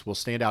Falcons will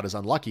stand out as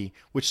unlucky,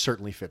 which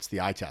certainly fits the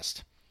eye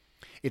test.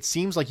 It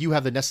seems like you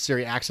have the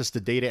necessary access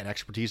to data and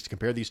expertise to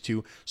compare these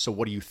two, so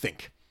what do you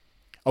think?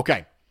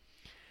 Okay.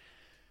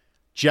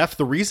 Jeff,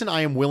 the reason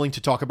I am willing to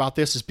talk about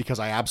this is because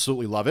I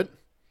absolutely love it.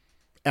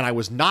 And I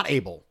was not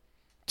able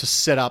to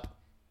set up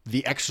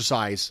the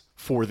exercise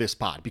for this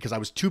pod because I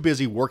was too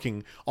busy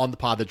working on the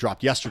pod that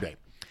dropped yesterday.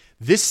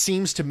 This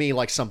seems to me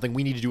like something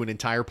we need to do an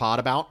entire pod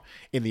about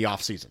in the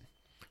offseason.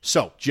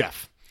 So,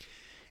 Jeff,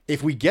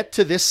 if we get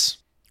to this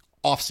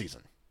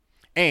offseason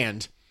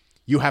and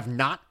you have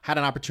not had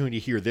an opportunity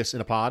to hear this in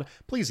a pod,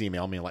 please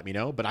email me and let me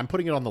know. But I'm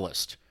putting it on the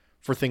list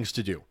for things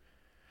to do.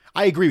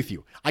 I agree with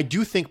you. I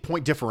do think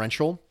point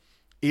differential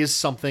is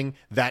something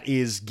that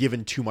is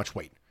given too much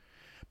weight.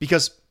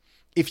 Because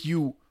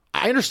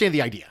I understand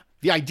the idea.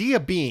 The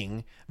idea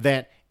being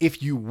that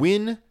if you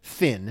win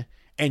thin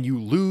and you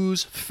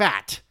lose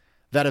fat,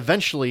 that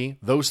eventually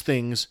those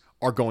things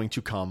are going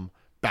to come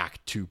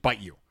back to bite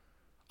you.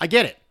 I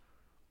get it.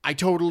 I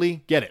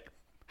totally get it.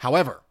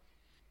 However,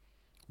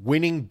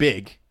 winning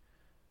big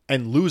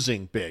and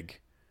losing big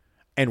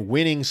and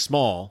winning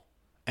small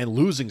and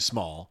losing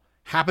small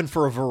happen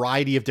for a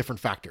variety of different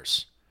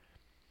factors.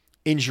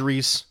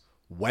 Injuries,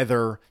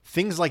 weather,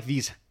 things like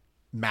these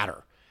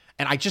matter.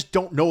 And I just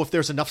don't know if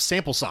there's enough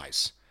sample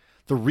size.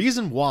 The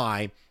reason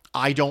why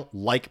I don't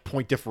like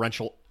point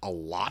differential a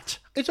lot,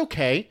 it's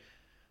okay,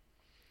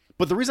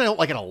 but the reason I don't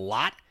like it a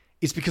lot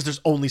is because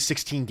there's only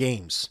 16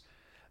 games.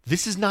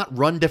 This is not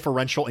run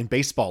differential in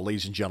baseball,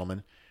 ladies and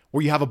gentlemen,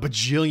 where you have a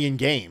bajillion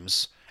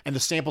games and the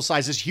sample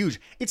size is huge.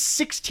 It's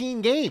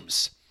 16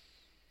 games.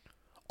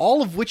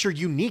 All of which are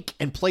unique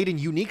and played in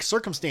unique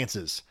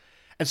circumstances.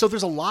 And so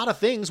there's a lot of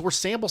things where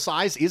sample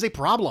size is a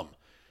problem.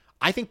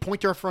 I think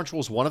point differential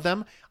is one of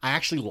them. I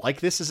actually like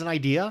this as an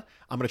idea.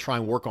 I'm going to try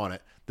and work on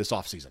it this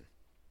offseason.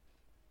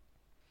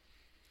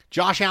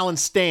 Josh Allen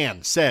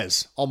Stan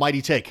says,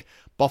 almighty take,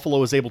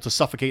 Buffalo is able to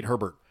suffocate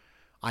Herbert.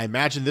 I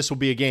imagine this will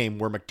be a game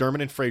where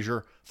McDermott and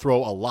Frazier throw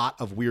a lot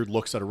of weird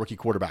looks at a rookie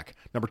quarterback.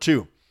 Number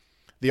 2,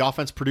 the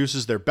offense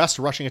produces their best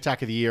rushing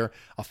attack of the year.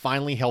 A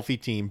finally healthy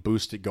team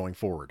boosts it going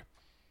forward.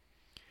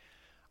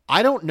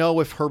 I don't know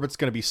if Herbert's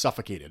going to be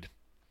suffocated,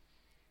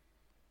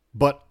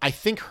 but I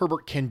think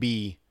Herbert can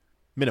be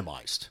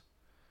minimized.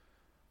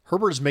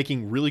 Herbert is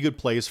making really good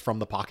plays from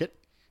the pocket.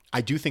 I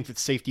do think that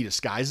safety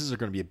disguises are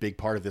going to be a big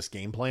part of this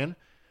game plan.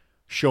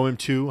 Show him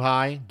 2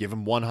 high, give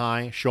him 1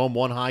 high, show him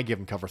 1 high, give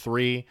him cover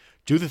 3.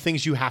 Do the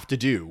things you have to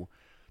do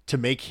to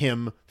make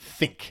him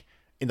think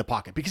in the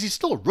pocket because he's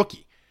still a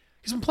rookie.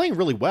 He's been playing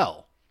really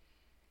well,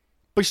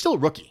 but he's still a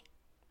rookie.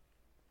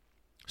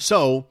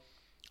 So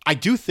I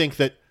do think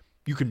that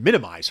you can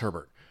minimize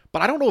Herbert,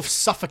 but I don't know if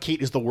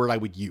suffocate is the word I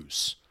would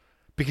use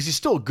because he's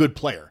still a good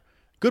player.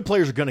 Good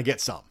players are going to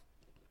get some.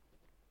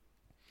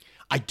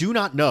 I do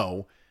not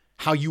know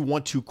how you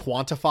want to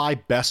quantify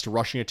best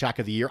rushing attack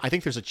of the year. I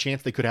think there's a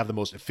chance they could have the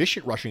most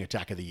efficient rushing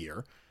attack of the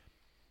year,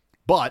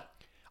 but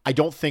I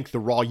don't think the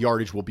raw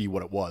yardage will be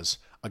what it was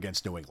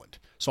against New England.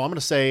 So I'm going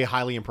to say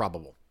highly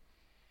improbable.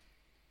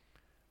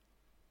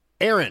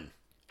 Aaron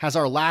has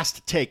our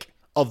last take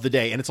of the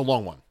day, and it's a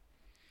long one.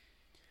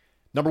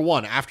 Number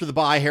one, after the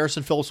bye,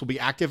 Harrison Phillips will be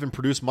active and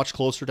produce much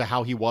closer to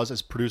how he was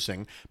as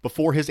producing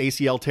before his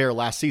ACL tear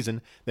last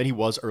season than he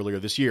was earlier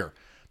this year.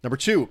 Number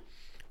two,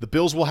 the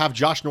Bills will have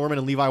Josh Norman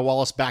and Levi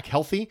Wallace back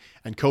healthy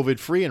and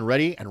COVID-free and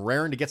ready and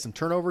raring to get some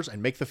turnovers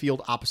and make the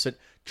field opposite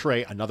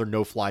Trey another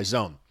no-fly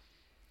zone.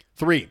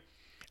 3,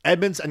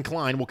 Edmonds and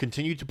Klein will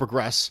continue to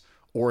progress,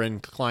 or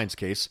in Klein's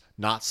case,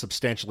 not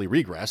substantially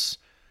regress.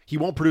 He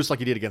won't produce like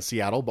he did against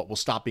Seattle, but will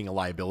stop being a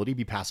liability,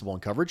 be passable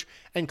in coverage,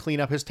 and clean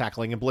up his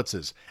tackling and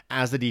blitzes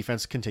as the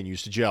defense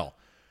continues to gel.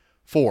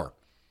 4,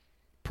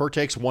 per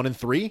takes 1 and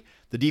 3,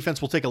 the defense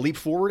will take a leap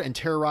forward and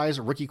terrorize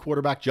rookie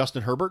quarterback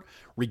Justin Herbert,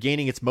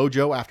 regaining its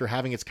mojo after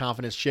having its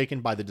confidence shaken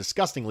by the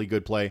disgustingly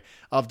good play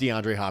of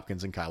DeAndre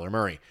Hopkins and Kyler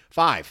Murray.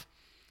 5,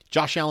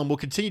 Josh Allen will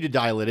continue to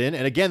dial it in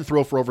and again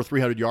throw for over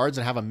 300 yards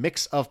and have a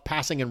mix of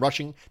passing and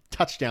rushing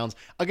touchdowns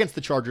against the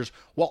Chargers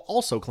while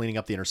also cleaning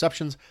up the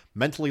interceptions,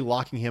 mentally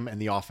locking him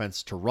and the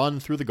offense to run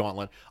through the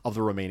gauntlet of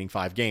the remaining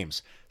 5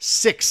 games.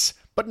 6,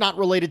 but not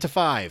related to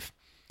 5.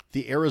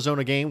 The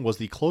Arizona game was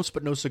the close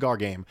but no cigar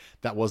game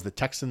that was the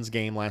Texans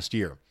game last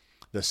year.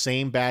 The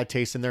same bad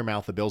taste in their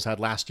mouth the Bills had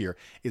last year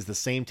is the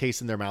same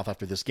taste in their mouth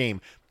after this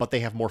game, but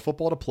they have more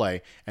football to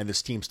play, and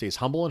this team stays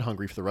humble and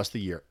hungry for the rest of the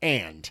year.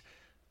 And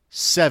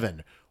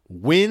 7,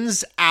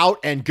 wins out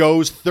and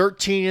goes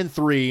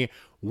 13-3,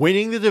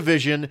 winning the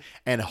division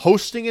and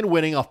hosting and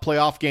winning a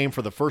playoff game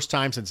for the first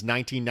time since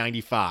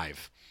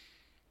 1995.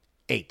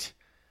 8,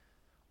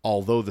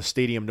 although the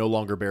stadium no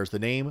longer bears the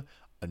name,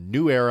 a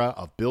new era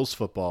of Bills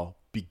football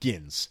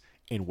begins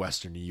in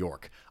Western New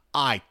York.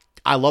 I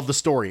love the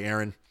story,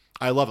 Aaron.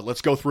 I love it.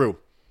 Let's go through.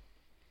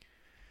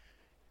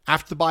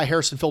 After the bye,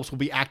 Harrison Phillips will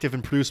be active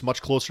and produce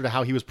much closer to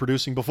how he was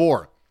producing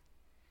before.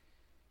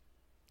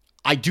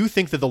 I do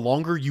think that the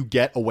longer you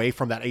get away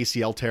from that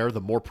ACL tear, the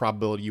more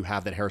probability you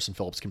have that Harrison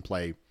Phillips can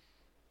play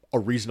a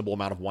reasonable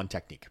amount of one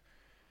technique.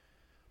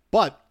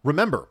 But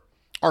remember,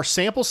 our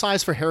sample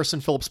size for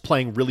Harrison Phillips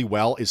playing really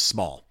well is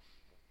small.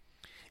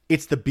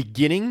 It's the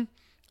beginning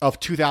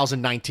of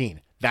 2019.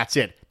 That's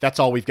it. That's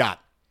all we've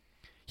got.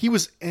 He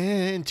was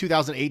in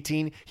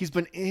 2018. He's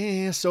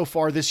been so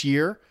far this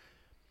year.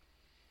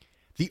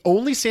 The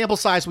only sample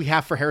size we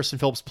have for Harrison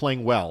Phillips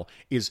playing well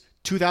is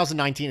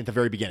 2019 at the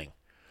very beginning.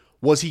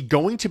 Was he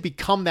going to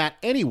become that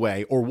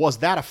anyway, or was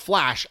that a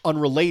flash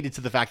unrelated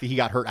to the fact that he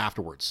got hurt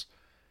afterwards?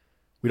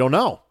 We don't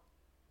know.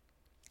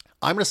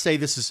 I'm going to say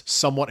this is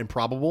somewhat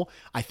improbable.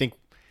 I think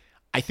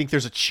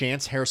there's a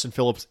chance Harrison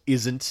Phillips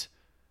isn't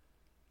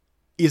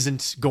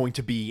going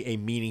to be a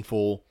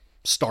meaningful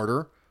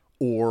starter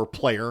or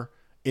player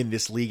in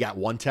this league at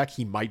one tech.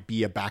 He might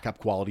be a backup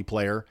quality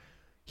player.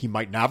 He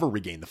might never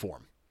regain the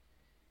form.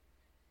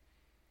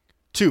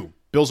 2,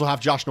 Bills will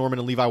have Josh Norman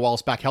and Levi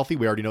Wallace back healthy.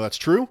 We already know that's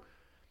true.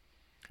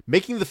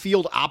 Making the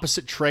field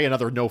opposite Trey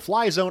another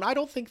no-fly zone, I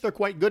don't think they're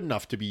quite good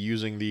enough to be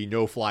using the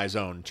no-fly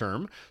zone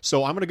term,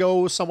 so I'm going to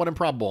go somewhat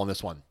improbable on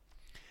this one.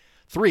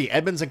 3,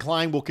 Edmonds and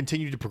Klein will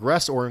continue to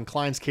progress, or in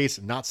Klein's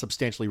case, not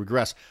substantially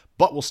regress,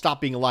 but will stop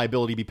being a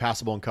liability, be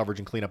passable in coverage,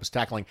 and clean up his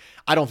tackling.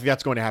 I don't think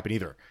that's going to happen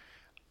either.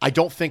 I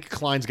don't think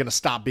Klein's going to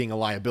stop being a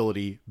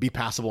liability, be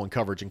passable in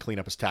coverage, and clean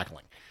up his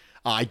tackling.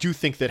 I do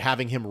think that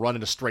having him run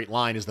in a straight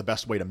line is the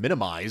best way to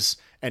minimize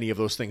any of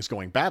those things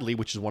going badly,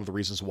 which is one of the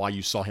reasons why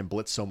you saw him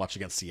blitz so much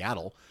against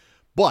Seattle.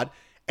 But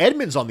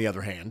Edmonds, on the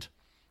other hand,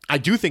 I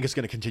do think is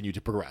going to continue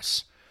to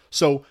progress.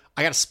 So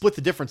I got to split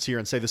the difference here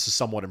and say this is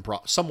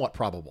somewhat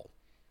probable.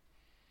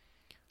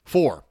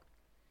 4,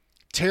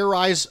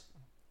 terrorize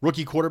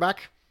rookie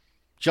quarterback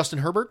Justin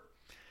Herbert.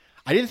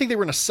 I didn't think they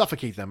were going to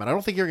suffocate them, and I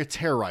don't think you're going to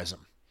terrorize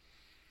him.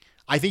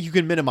 I think you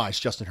can minimize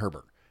Justin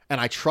Herbert. And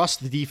I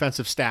trust the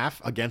defensive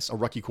staff against a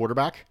rookie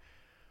quarterback.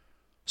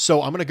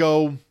 So I'm going to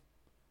go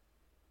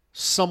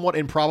somewhat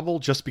improbable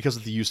just because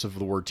of the use of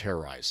the word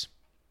terrorize.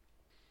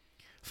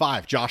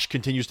 5, Josh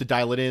continues to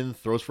dial it in,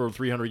 throws for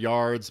 300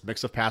 yards,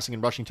 mix of passing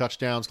and rushing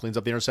touchdowns, cleans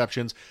up the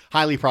interceptions.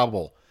 Highly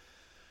probable.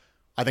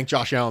 I think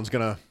Josh Allen's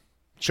going to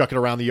chuck it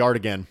around the yard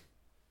again.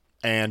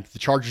 And the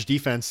Chargers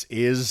defense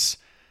is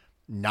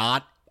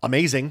not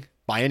amazing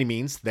by any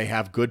means. They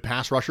have good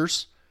pass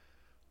rushers,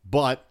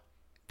 but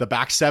the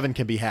back 7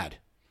 can be had,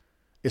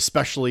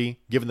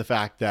 especially given the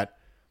fact that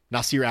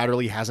Nasir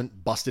Adderley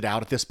hasn't busted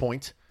out at this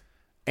point,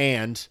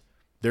 and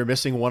they're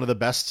missing one of the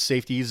best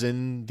safeties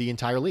in the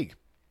entire league.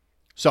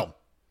 So,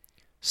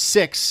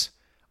 6,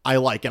 I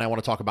like, and I want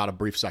to talk about a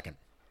brief second.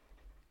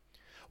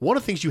 One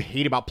of the things you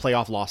hate about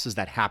playoff losses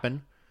that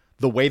happen,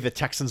 the way the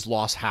Texans'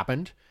 loss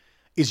happened,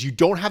 is you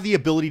don't have the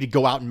ability to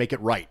go out and make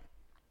it right.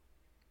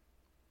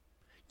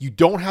 You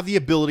don't have the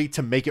ability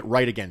to make it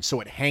right again,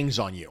 so it hangs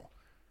on you.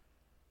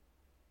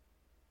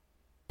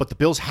 But the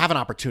Bills have an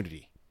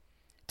opportunity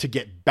to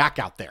get back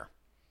out there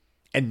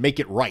and make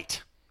it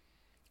right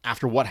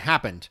after what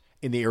happened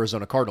in the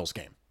Arizona Cardinals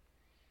game.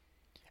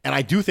 And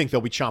I do think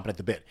they'll be chomping at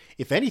the bit.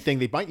 If anything,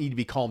 they might need to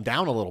be calmed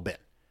down a little bit.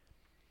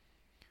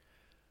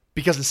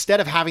 Because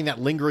instead of having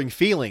that lingering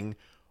feeling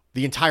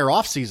the entire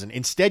offseason,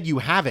 instead you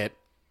have it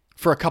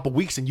for a couple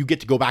weeks and you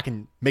get to go back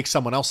and make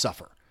someone else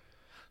suffer.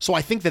 So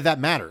I think that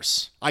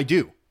matters. I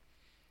do.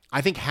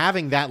 I think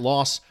having that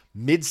loss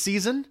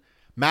mid-season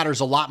matters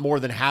a lot more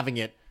than having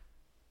it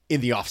in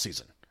the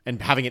offseason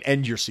and having it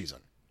end your season.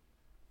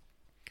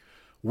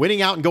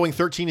 Winning out and going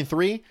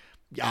 13-3,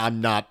 I'm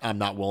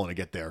not willing to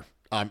get there.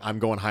 I'm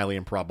going highly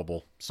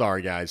improbable.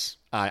 Sorry, guys.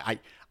 I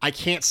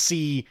can't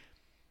see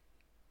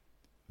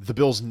the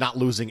Bills not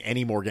losing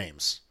any more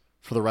games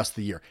for the rest of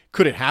the year.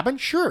 Could it happen?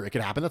 Sure, it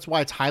could happen. That's why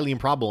it's highly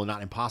improbable and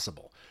not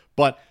impossible.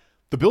 But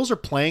the Bills are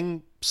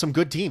playing some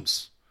good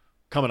teams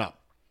coming up.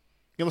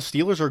 You know, the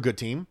Steelers are a good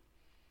team.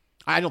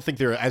 I don't think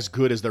they're as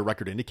good as their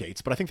record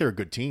indicates, but I think they're a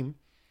good team.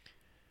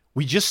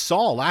 We just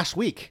saw last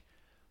week,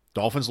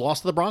 Dolphins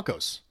lost to the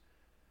Broncos.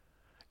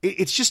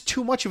 It's just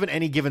too much of an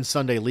any given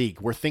Sunday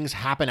league where things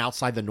happen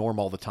outside the norm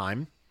all the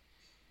time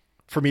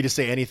for me to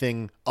say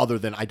anything other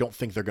than I don't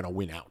think they're going to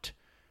win out.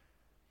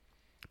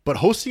 But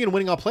hosting and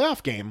winning a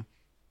playoff game,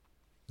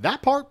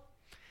 that part,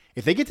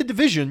 if they get the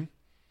division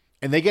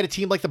and they get a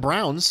team like the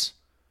Browns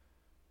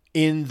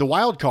in the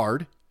wild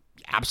card,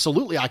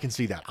 absolutely I can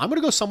see that. I'm going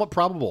to go somewhat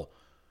probable.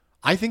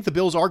 I think the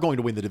Bills are going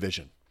to win the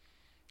division.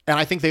 And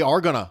I think they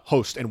are going to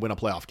host and win a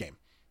playoff game.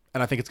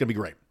 And I think it's going to be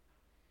great.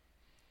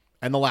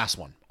 And the last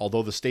one,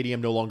 although the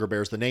stadium no longer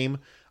bears the name,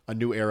 a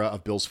new era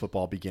of Bills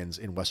football begins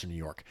in Western New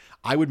York.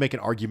 I would make an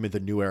argument the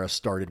new era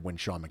started when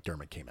Sean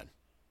McDermott came in.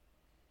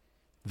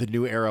 The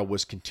new era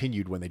was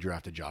continued when they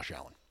drafted Josh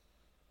Allen.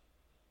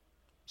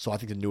 So I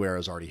think the new era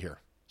is already here.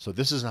 So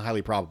this isn't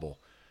highly probable.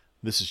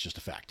 This is just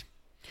a fact.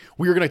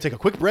 We are going to take a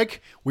quick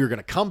break. We are going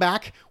to come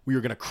back. We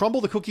are going to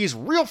crumble the cookies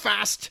real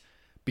fast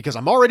because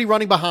I'm already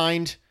running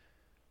behind.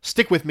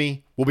 Stick with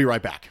me. We'll be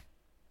right back.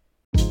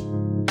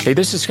 Hey,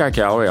 this is Scott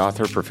Galloway,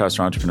 author,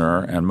 professor,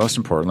 entrepreneur, and most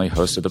importantly,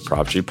 host of the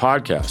Prop G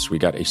podcast. We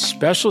got a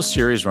special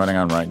series running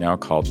on right now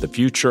called The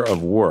Future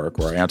of Work,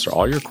 where I answer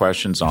all your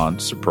questions on,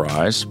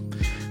 surprise,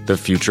 the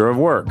future of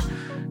work.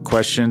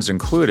 Questions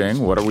including,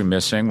 what are we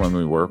missing when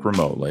we work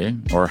remotely?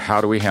 Or how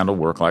do we handle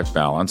work-life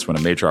balance when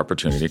a major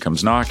opportunity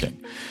comes knocking?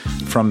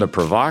 From the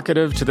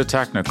provocative to the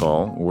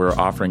technical, we're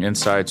offering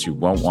insights you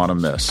won't want to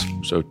miss.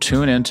 So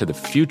tune in to The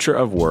Future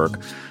of Work,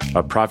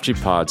 a Prop G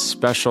Pod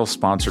special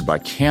sponsored by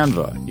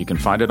Canva. You can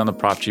find it on the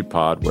Prop G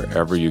Pod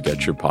wherever you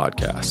get your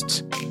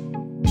podcasts.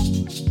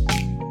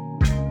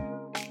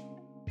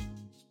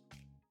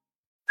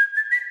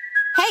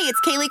 Hey,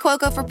 it's Kaylee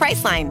Cuoco for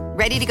Priceline.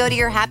 Ready to go to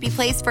your happy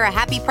place for a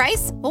happy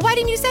price? Well, why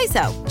didn't you say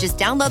so? Just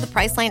download the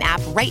Priceline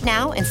app right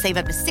now and save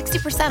up to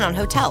 60% on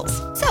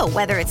hotels. So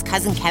whether it's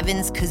Cousin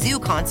Kevin's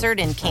Kazoo Concert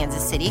in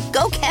Kansas City,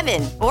 go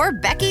Kevin, or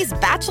Becky's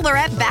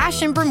Bachelorette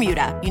Bash in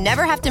Bermuda, you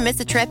never have to miss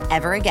a trip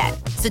ever again.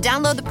 So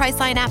download the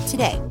Priceline app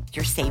today.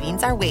 Your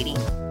savings are waiting.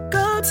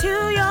 Go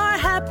to your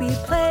happy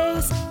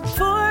place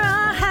for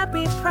a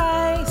happy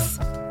price.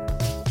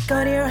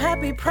 Go to your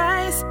happy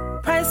price,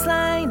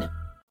 Priceline.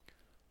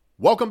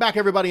 Welcome back,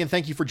 everybody, and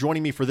thank you for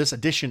joining me for this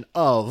edition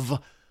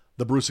of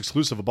the Bruce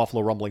Exclusive, a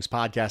Buffalo Rumblings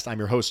podcast. I'm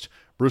your host,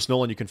 Bruce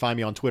Nolan. You can find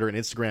me on Twitter and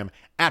Instagram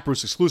at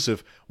Bruce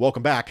Exclusive.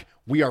 Welcome back.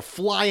 We are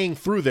flying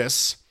through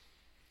this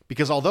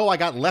because although I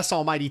got less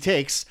almighty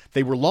takes,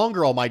 they were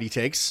longer almighty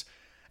takes,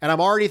 and I'm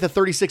already at the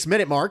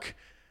 36-minute mark,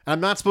 and I'm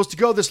not supposed to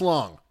go this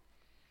long.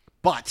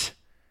 But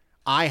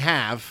I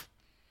have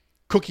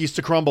cookies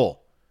to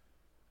crumble.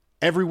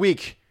 Every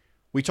week,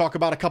 we talk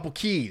about a couple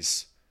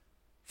keys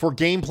for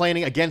game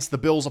planning against the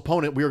Bills'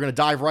 opponent. We are going to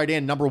dive right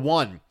in. Number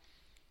one,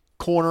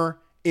 corner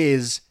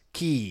is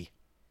key.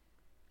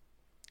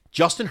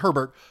 Justin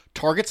Herbert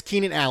targets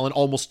Keenan Allen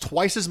almost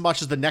twice as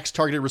much as the next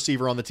targeted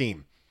receiver on the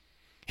team.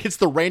 It's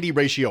the Randy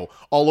ratio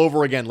all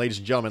over again, ladies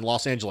and gentlemen,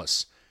 Los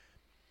Angeles.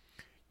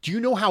 Do you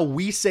know how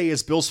we say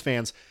as Bills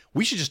fans,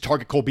 we should just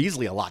target Cole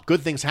Beasley a lot?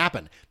 Good things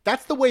happen.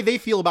 That's the way they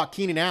feel about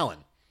Keenan Allen.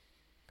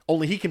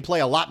 Only he can play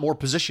a lot more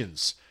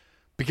positions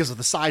because of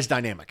the size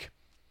dynamic.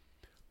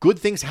 Good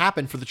things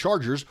happen for the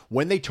Chargers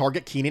when they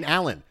target Keenan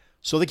Allen.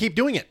 So they keep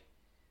doing it.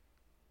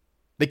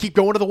 They keep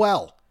going to the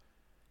well.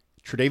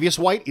 Tre'Davious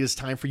White, it is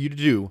time for you to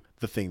do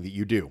the thing that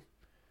you do.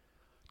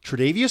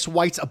 Tre'Davious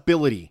White's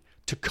ability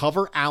to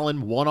cover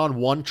Allen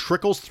one-on-one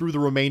trickles through the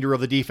remainder of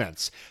the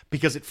defense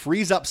because it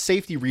frees up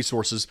safety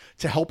resources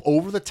to help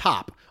over the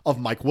top of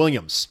Mike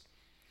Williams.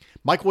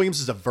 Mike Williams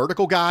is a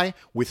vertical guy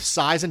with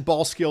size and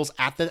ball skills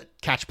at the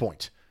catch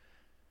point.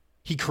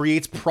 He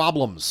creates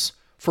problems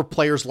for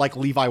players like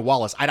Levi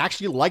Wallace. I'd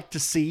actually like to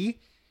see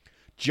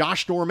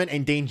Josh Norman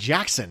and Dane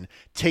Jackson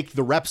take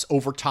the reps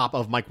over top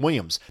of Mike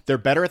Williams. They're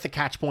better at the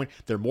catch point.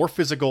 They're more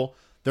physical.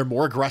 They're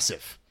more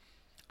aggressive.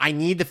 I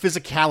need the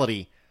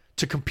physicality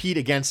to compete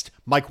against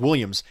Mike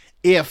Williams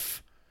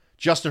if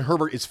Justin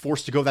Herbert is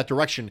forced to go that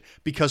direction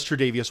because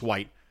Tre'Davious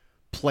White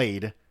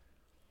played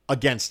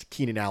against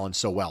Keenan Allen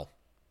so well.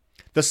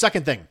 The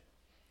second thing,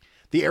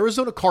 the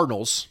Arizona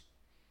Cardinals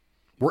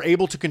were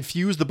able to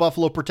confuse the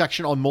Buffalo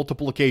protection on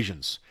multiple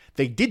occasions.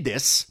 They did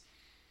this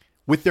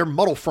with their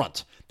muddle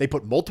front. They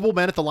put multiple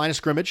men at the line of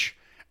scrimmage,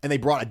 and they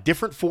brought a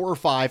different 4 or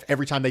 5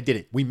 every time they did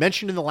it. We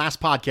mentioned in the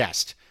last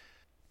podcast,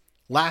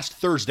 last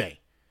Thursday,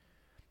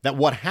 that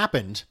what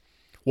happened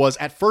was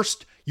at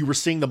first you were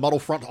seeing the muddle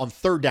front on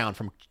third down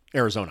from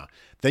Arizona.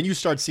 Then you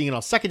started seeing it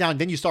on second down.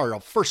 Then you started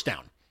on first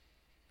down.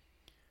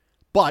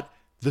 But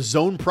the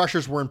zone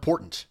pressures were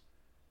important.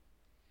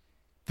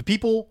 The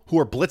people who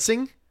are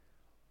blitzing,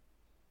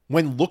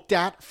 when looked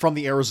at from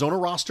the Arizona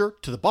roster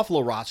to the Buffalo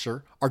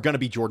roster, are going to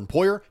be Jordan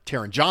Poyer,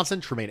 Taron Johnson,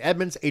 Tremaine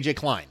Edmonds, AJ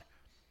Klein.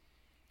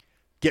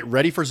 Get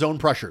ready for zone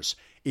pressures.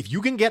 If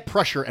you can get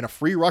pressure and a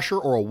free rusher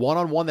or a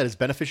one-on-one that is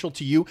beneficial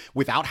to you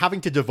without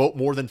having to devote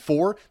more than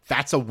 4,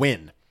 that's a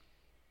win.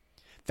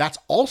 That's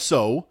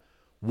also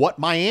what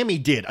Miami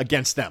did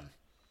against them.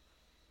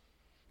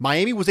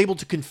 Miami was able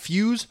to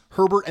confuse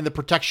Herbert and the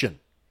protection.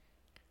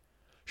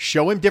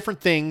 Show him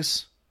different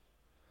things.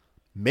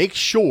 Make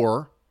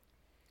sure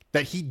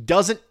that he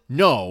doesn't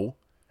know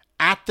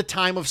at the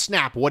time of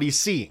snap what he's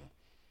seeing.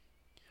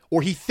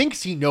 Or he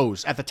thinks he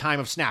knows at the time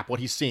of snap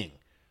what he's seeing.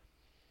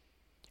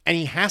 And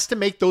he has to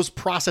make those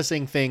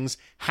processing things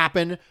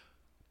happen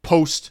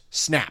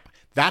post-snap.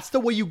 That's the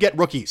way you get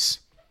rookies.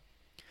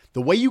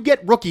 The way you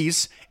get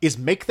rookies is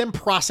make them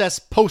process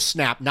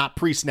post-snap, not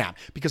pre-snap,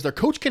 because their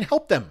coach can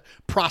help them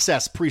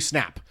process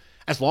pre-snap.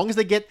 As long as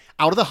they get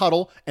out of the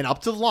huddle and up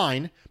to the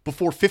line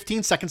before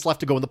 15 seconds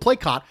left to go in the play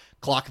clock,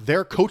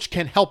 their coach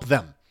can help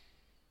them.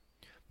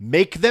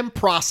 Make them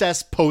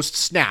process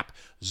post-snap.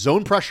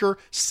 Zone pressure,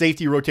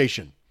 safety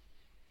rotation.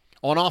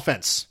 On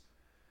offense,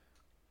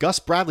 Gus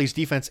Bradley's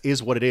defense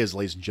is what it is,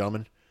 ladies and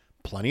gentlemen.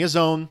 Plenty of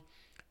zone,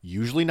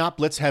 usually not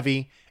blitz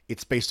heavy.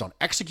 It's based on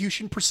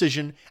execution,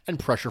 precision, and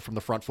pressure from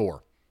the front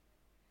 4.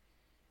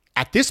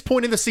 At this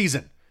point in the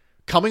season,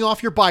 coming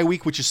off your bye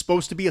week, which is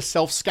supposed to be a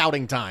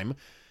self-scouting time,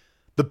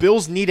 the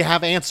Bills need to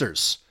have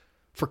answers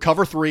for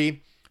cover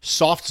 3,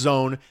 soft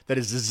zone that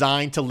is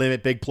designed to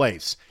limit big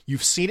plays.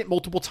 You've seen it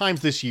multiple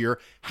times this year.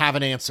 Have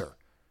an answer.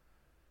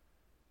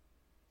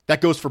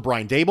 That goes for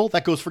Brian Dable.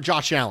 That goes for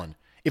Josh Allen.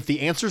 If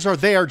the answers are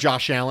there,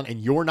 Josh Allen, and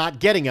you're not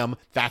getting them,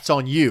 that's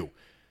on you.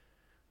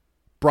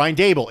 Brian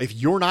Dable, if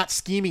you're not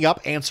scheming up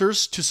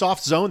answers to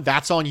soft zone,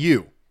 that's on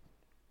you.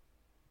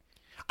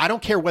 I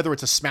don't care whether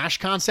it's a smash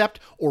concept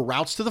or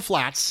routes to the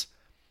flats.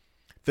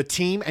 The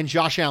team and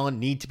Josh Allen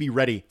need to be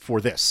ready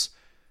for this.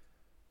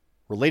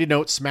 Related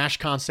note, smash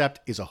concept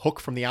is a hook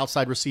from the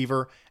outside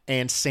receiver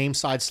and same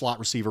side slot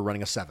receiver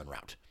running a 7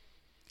 route.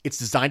 It's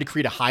designed to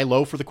create a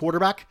high-low for the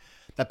quarterback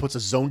that puts a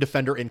zone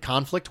defender in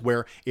conflict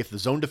where if the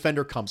zone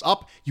defender comes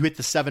up, you hit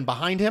the 7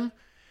 behind him,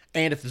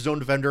 and if the zone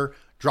defender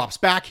drops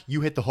back,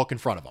 you hit the hook in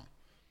front of him.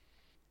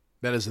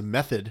 That is a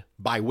method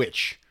by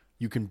which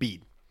you can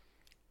beat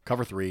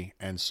cover 3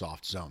 and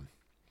soft zone.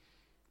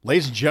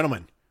 Ladies and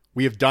gentlemen,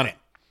 we have done it.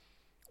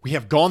 We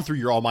have gone through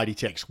your almighty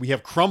takes. We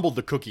have crumbled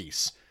the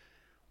cookies.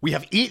 We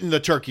have eaten the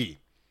turkey.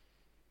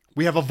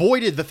 We have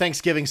avoided the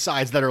Thanksgiving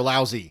sides that are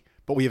lousy,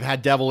 but we have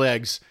had deviled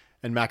eggs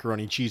and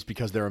macaroni and cheese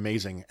because they're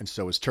amazing, and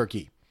so is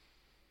turkey.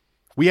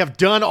 We have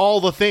done all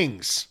the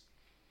things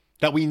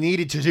that we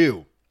needed to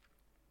do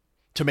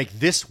to make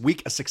this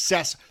week a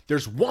success.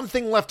 There's one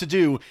thing left to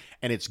do,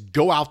 and it's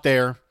go out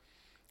there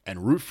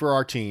and root for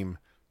our team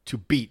to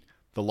beat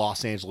the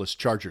Los Angeles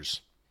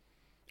Chargers.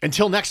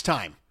 Until next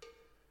time,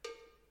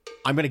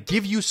 I'm going to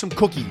give you some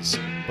cookies,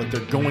 but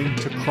they're going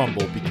to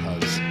crumble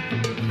because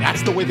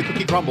that's the way the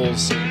cookie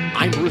crumbles.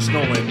 I'm Bruce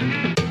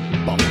Nolan.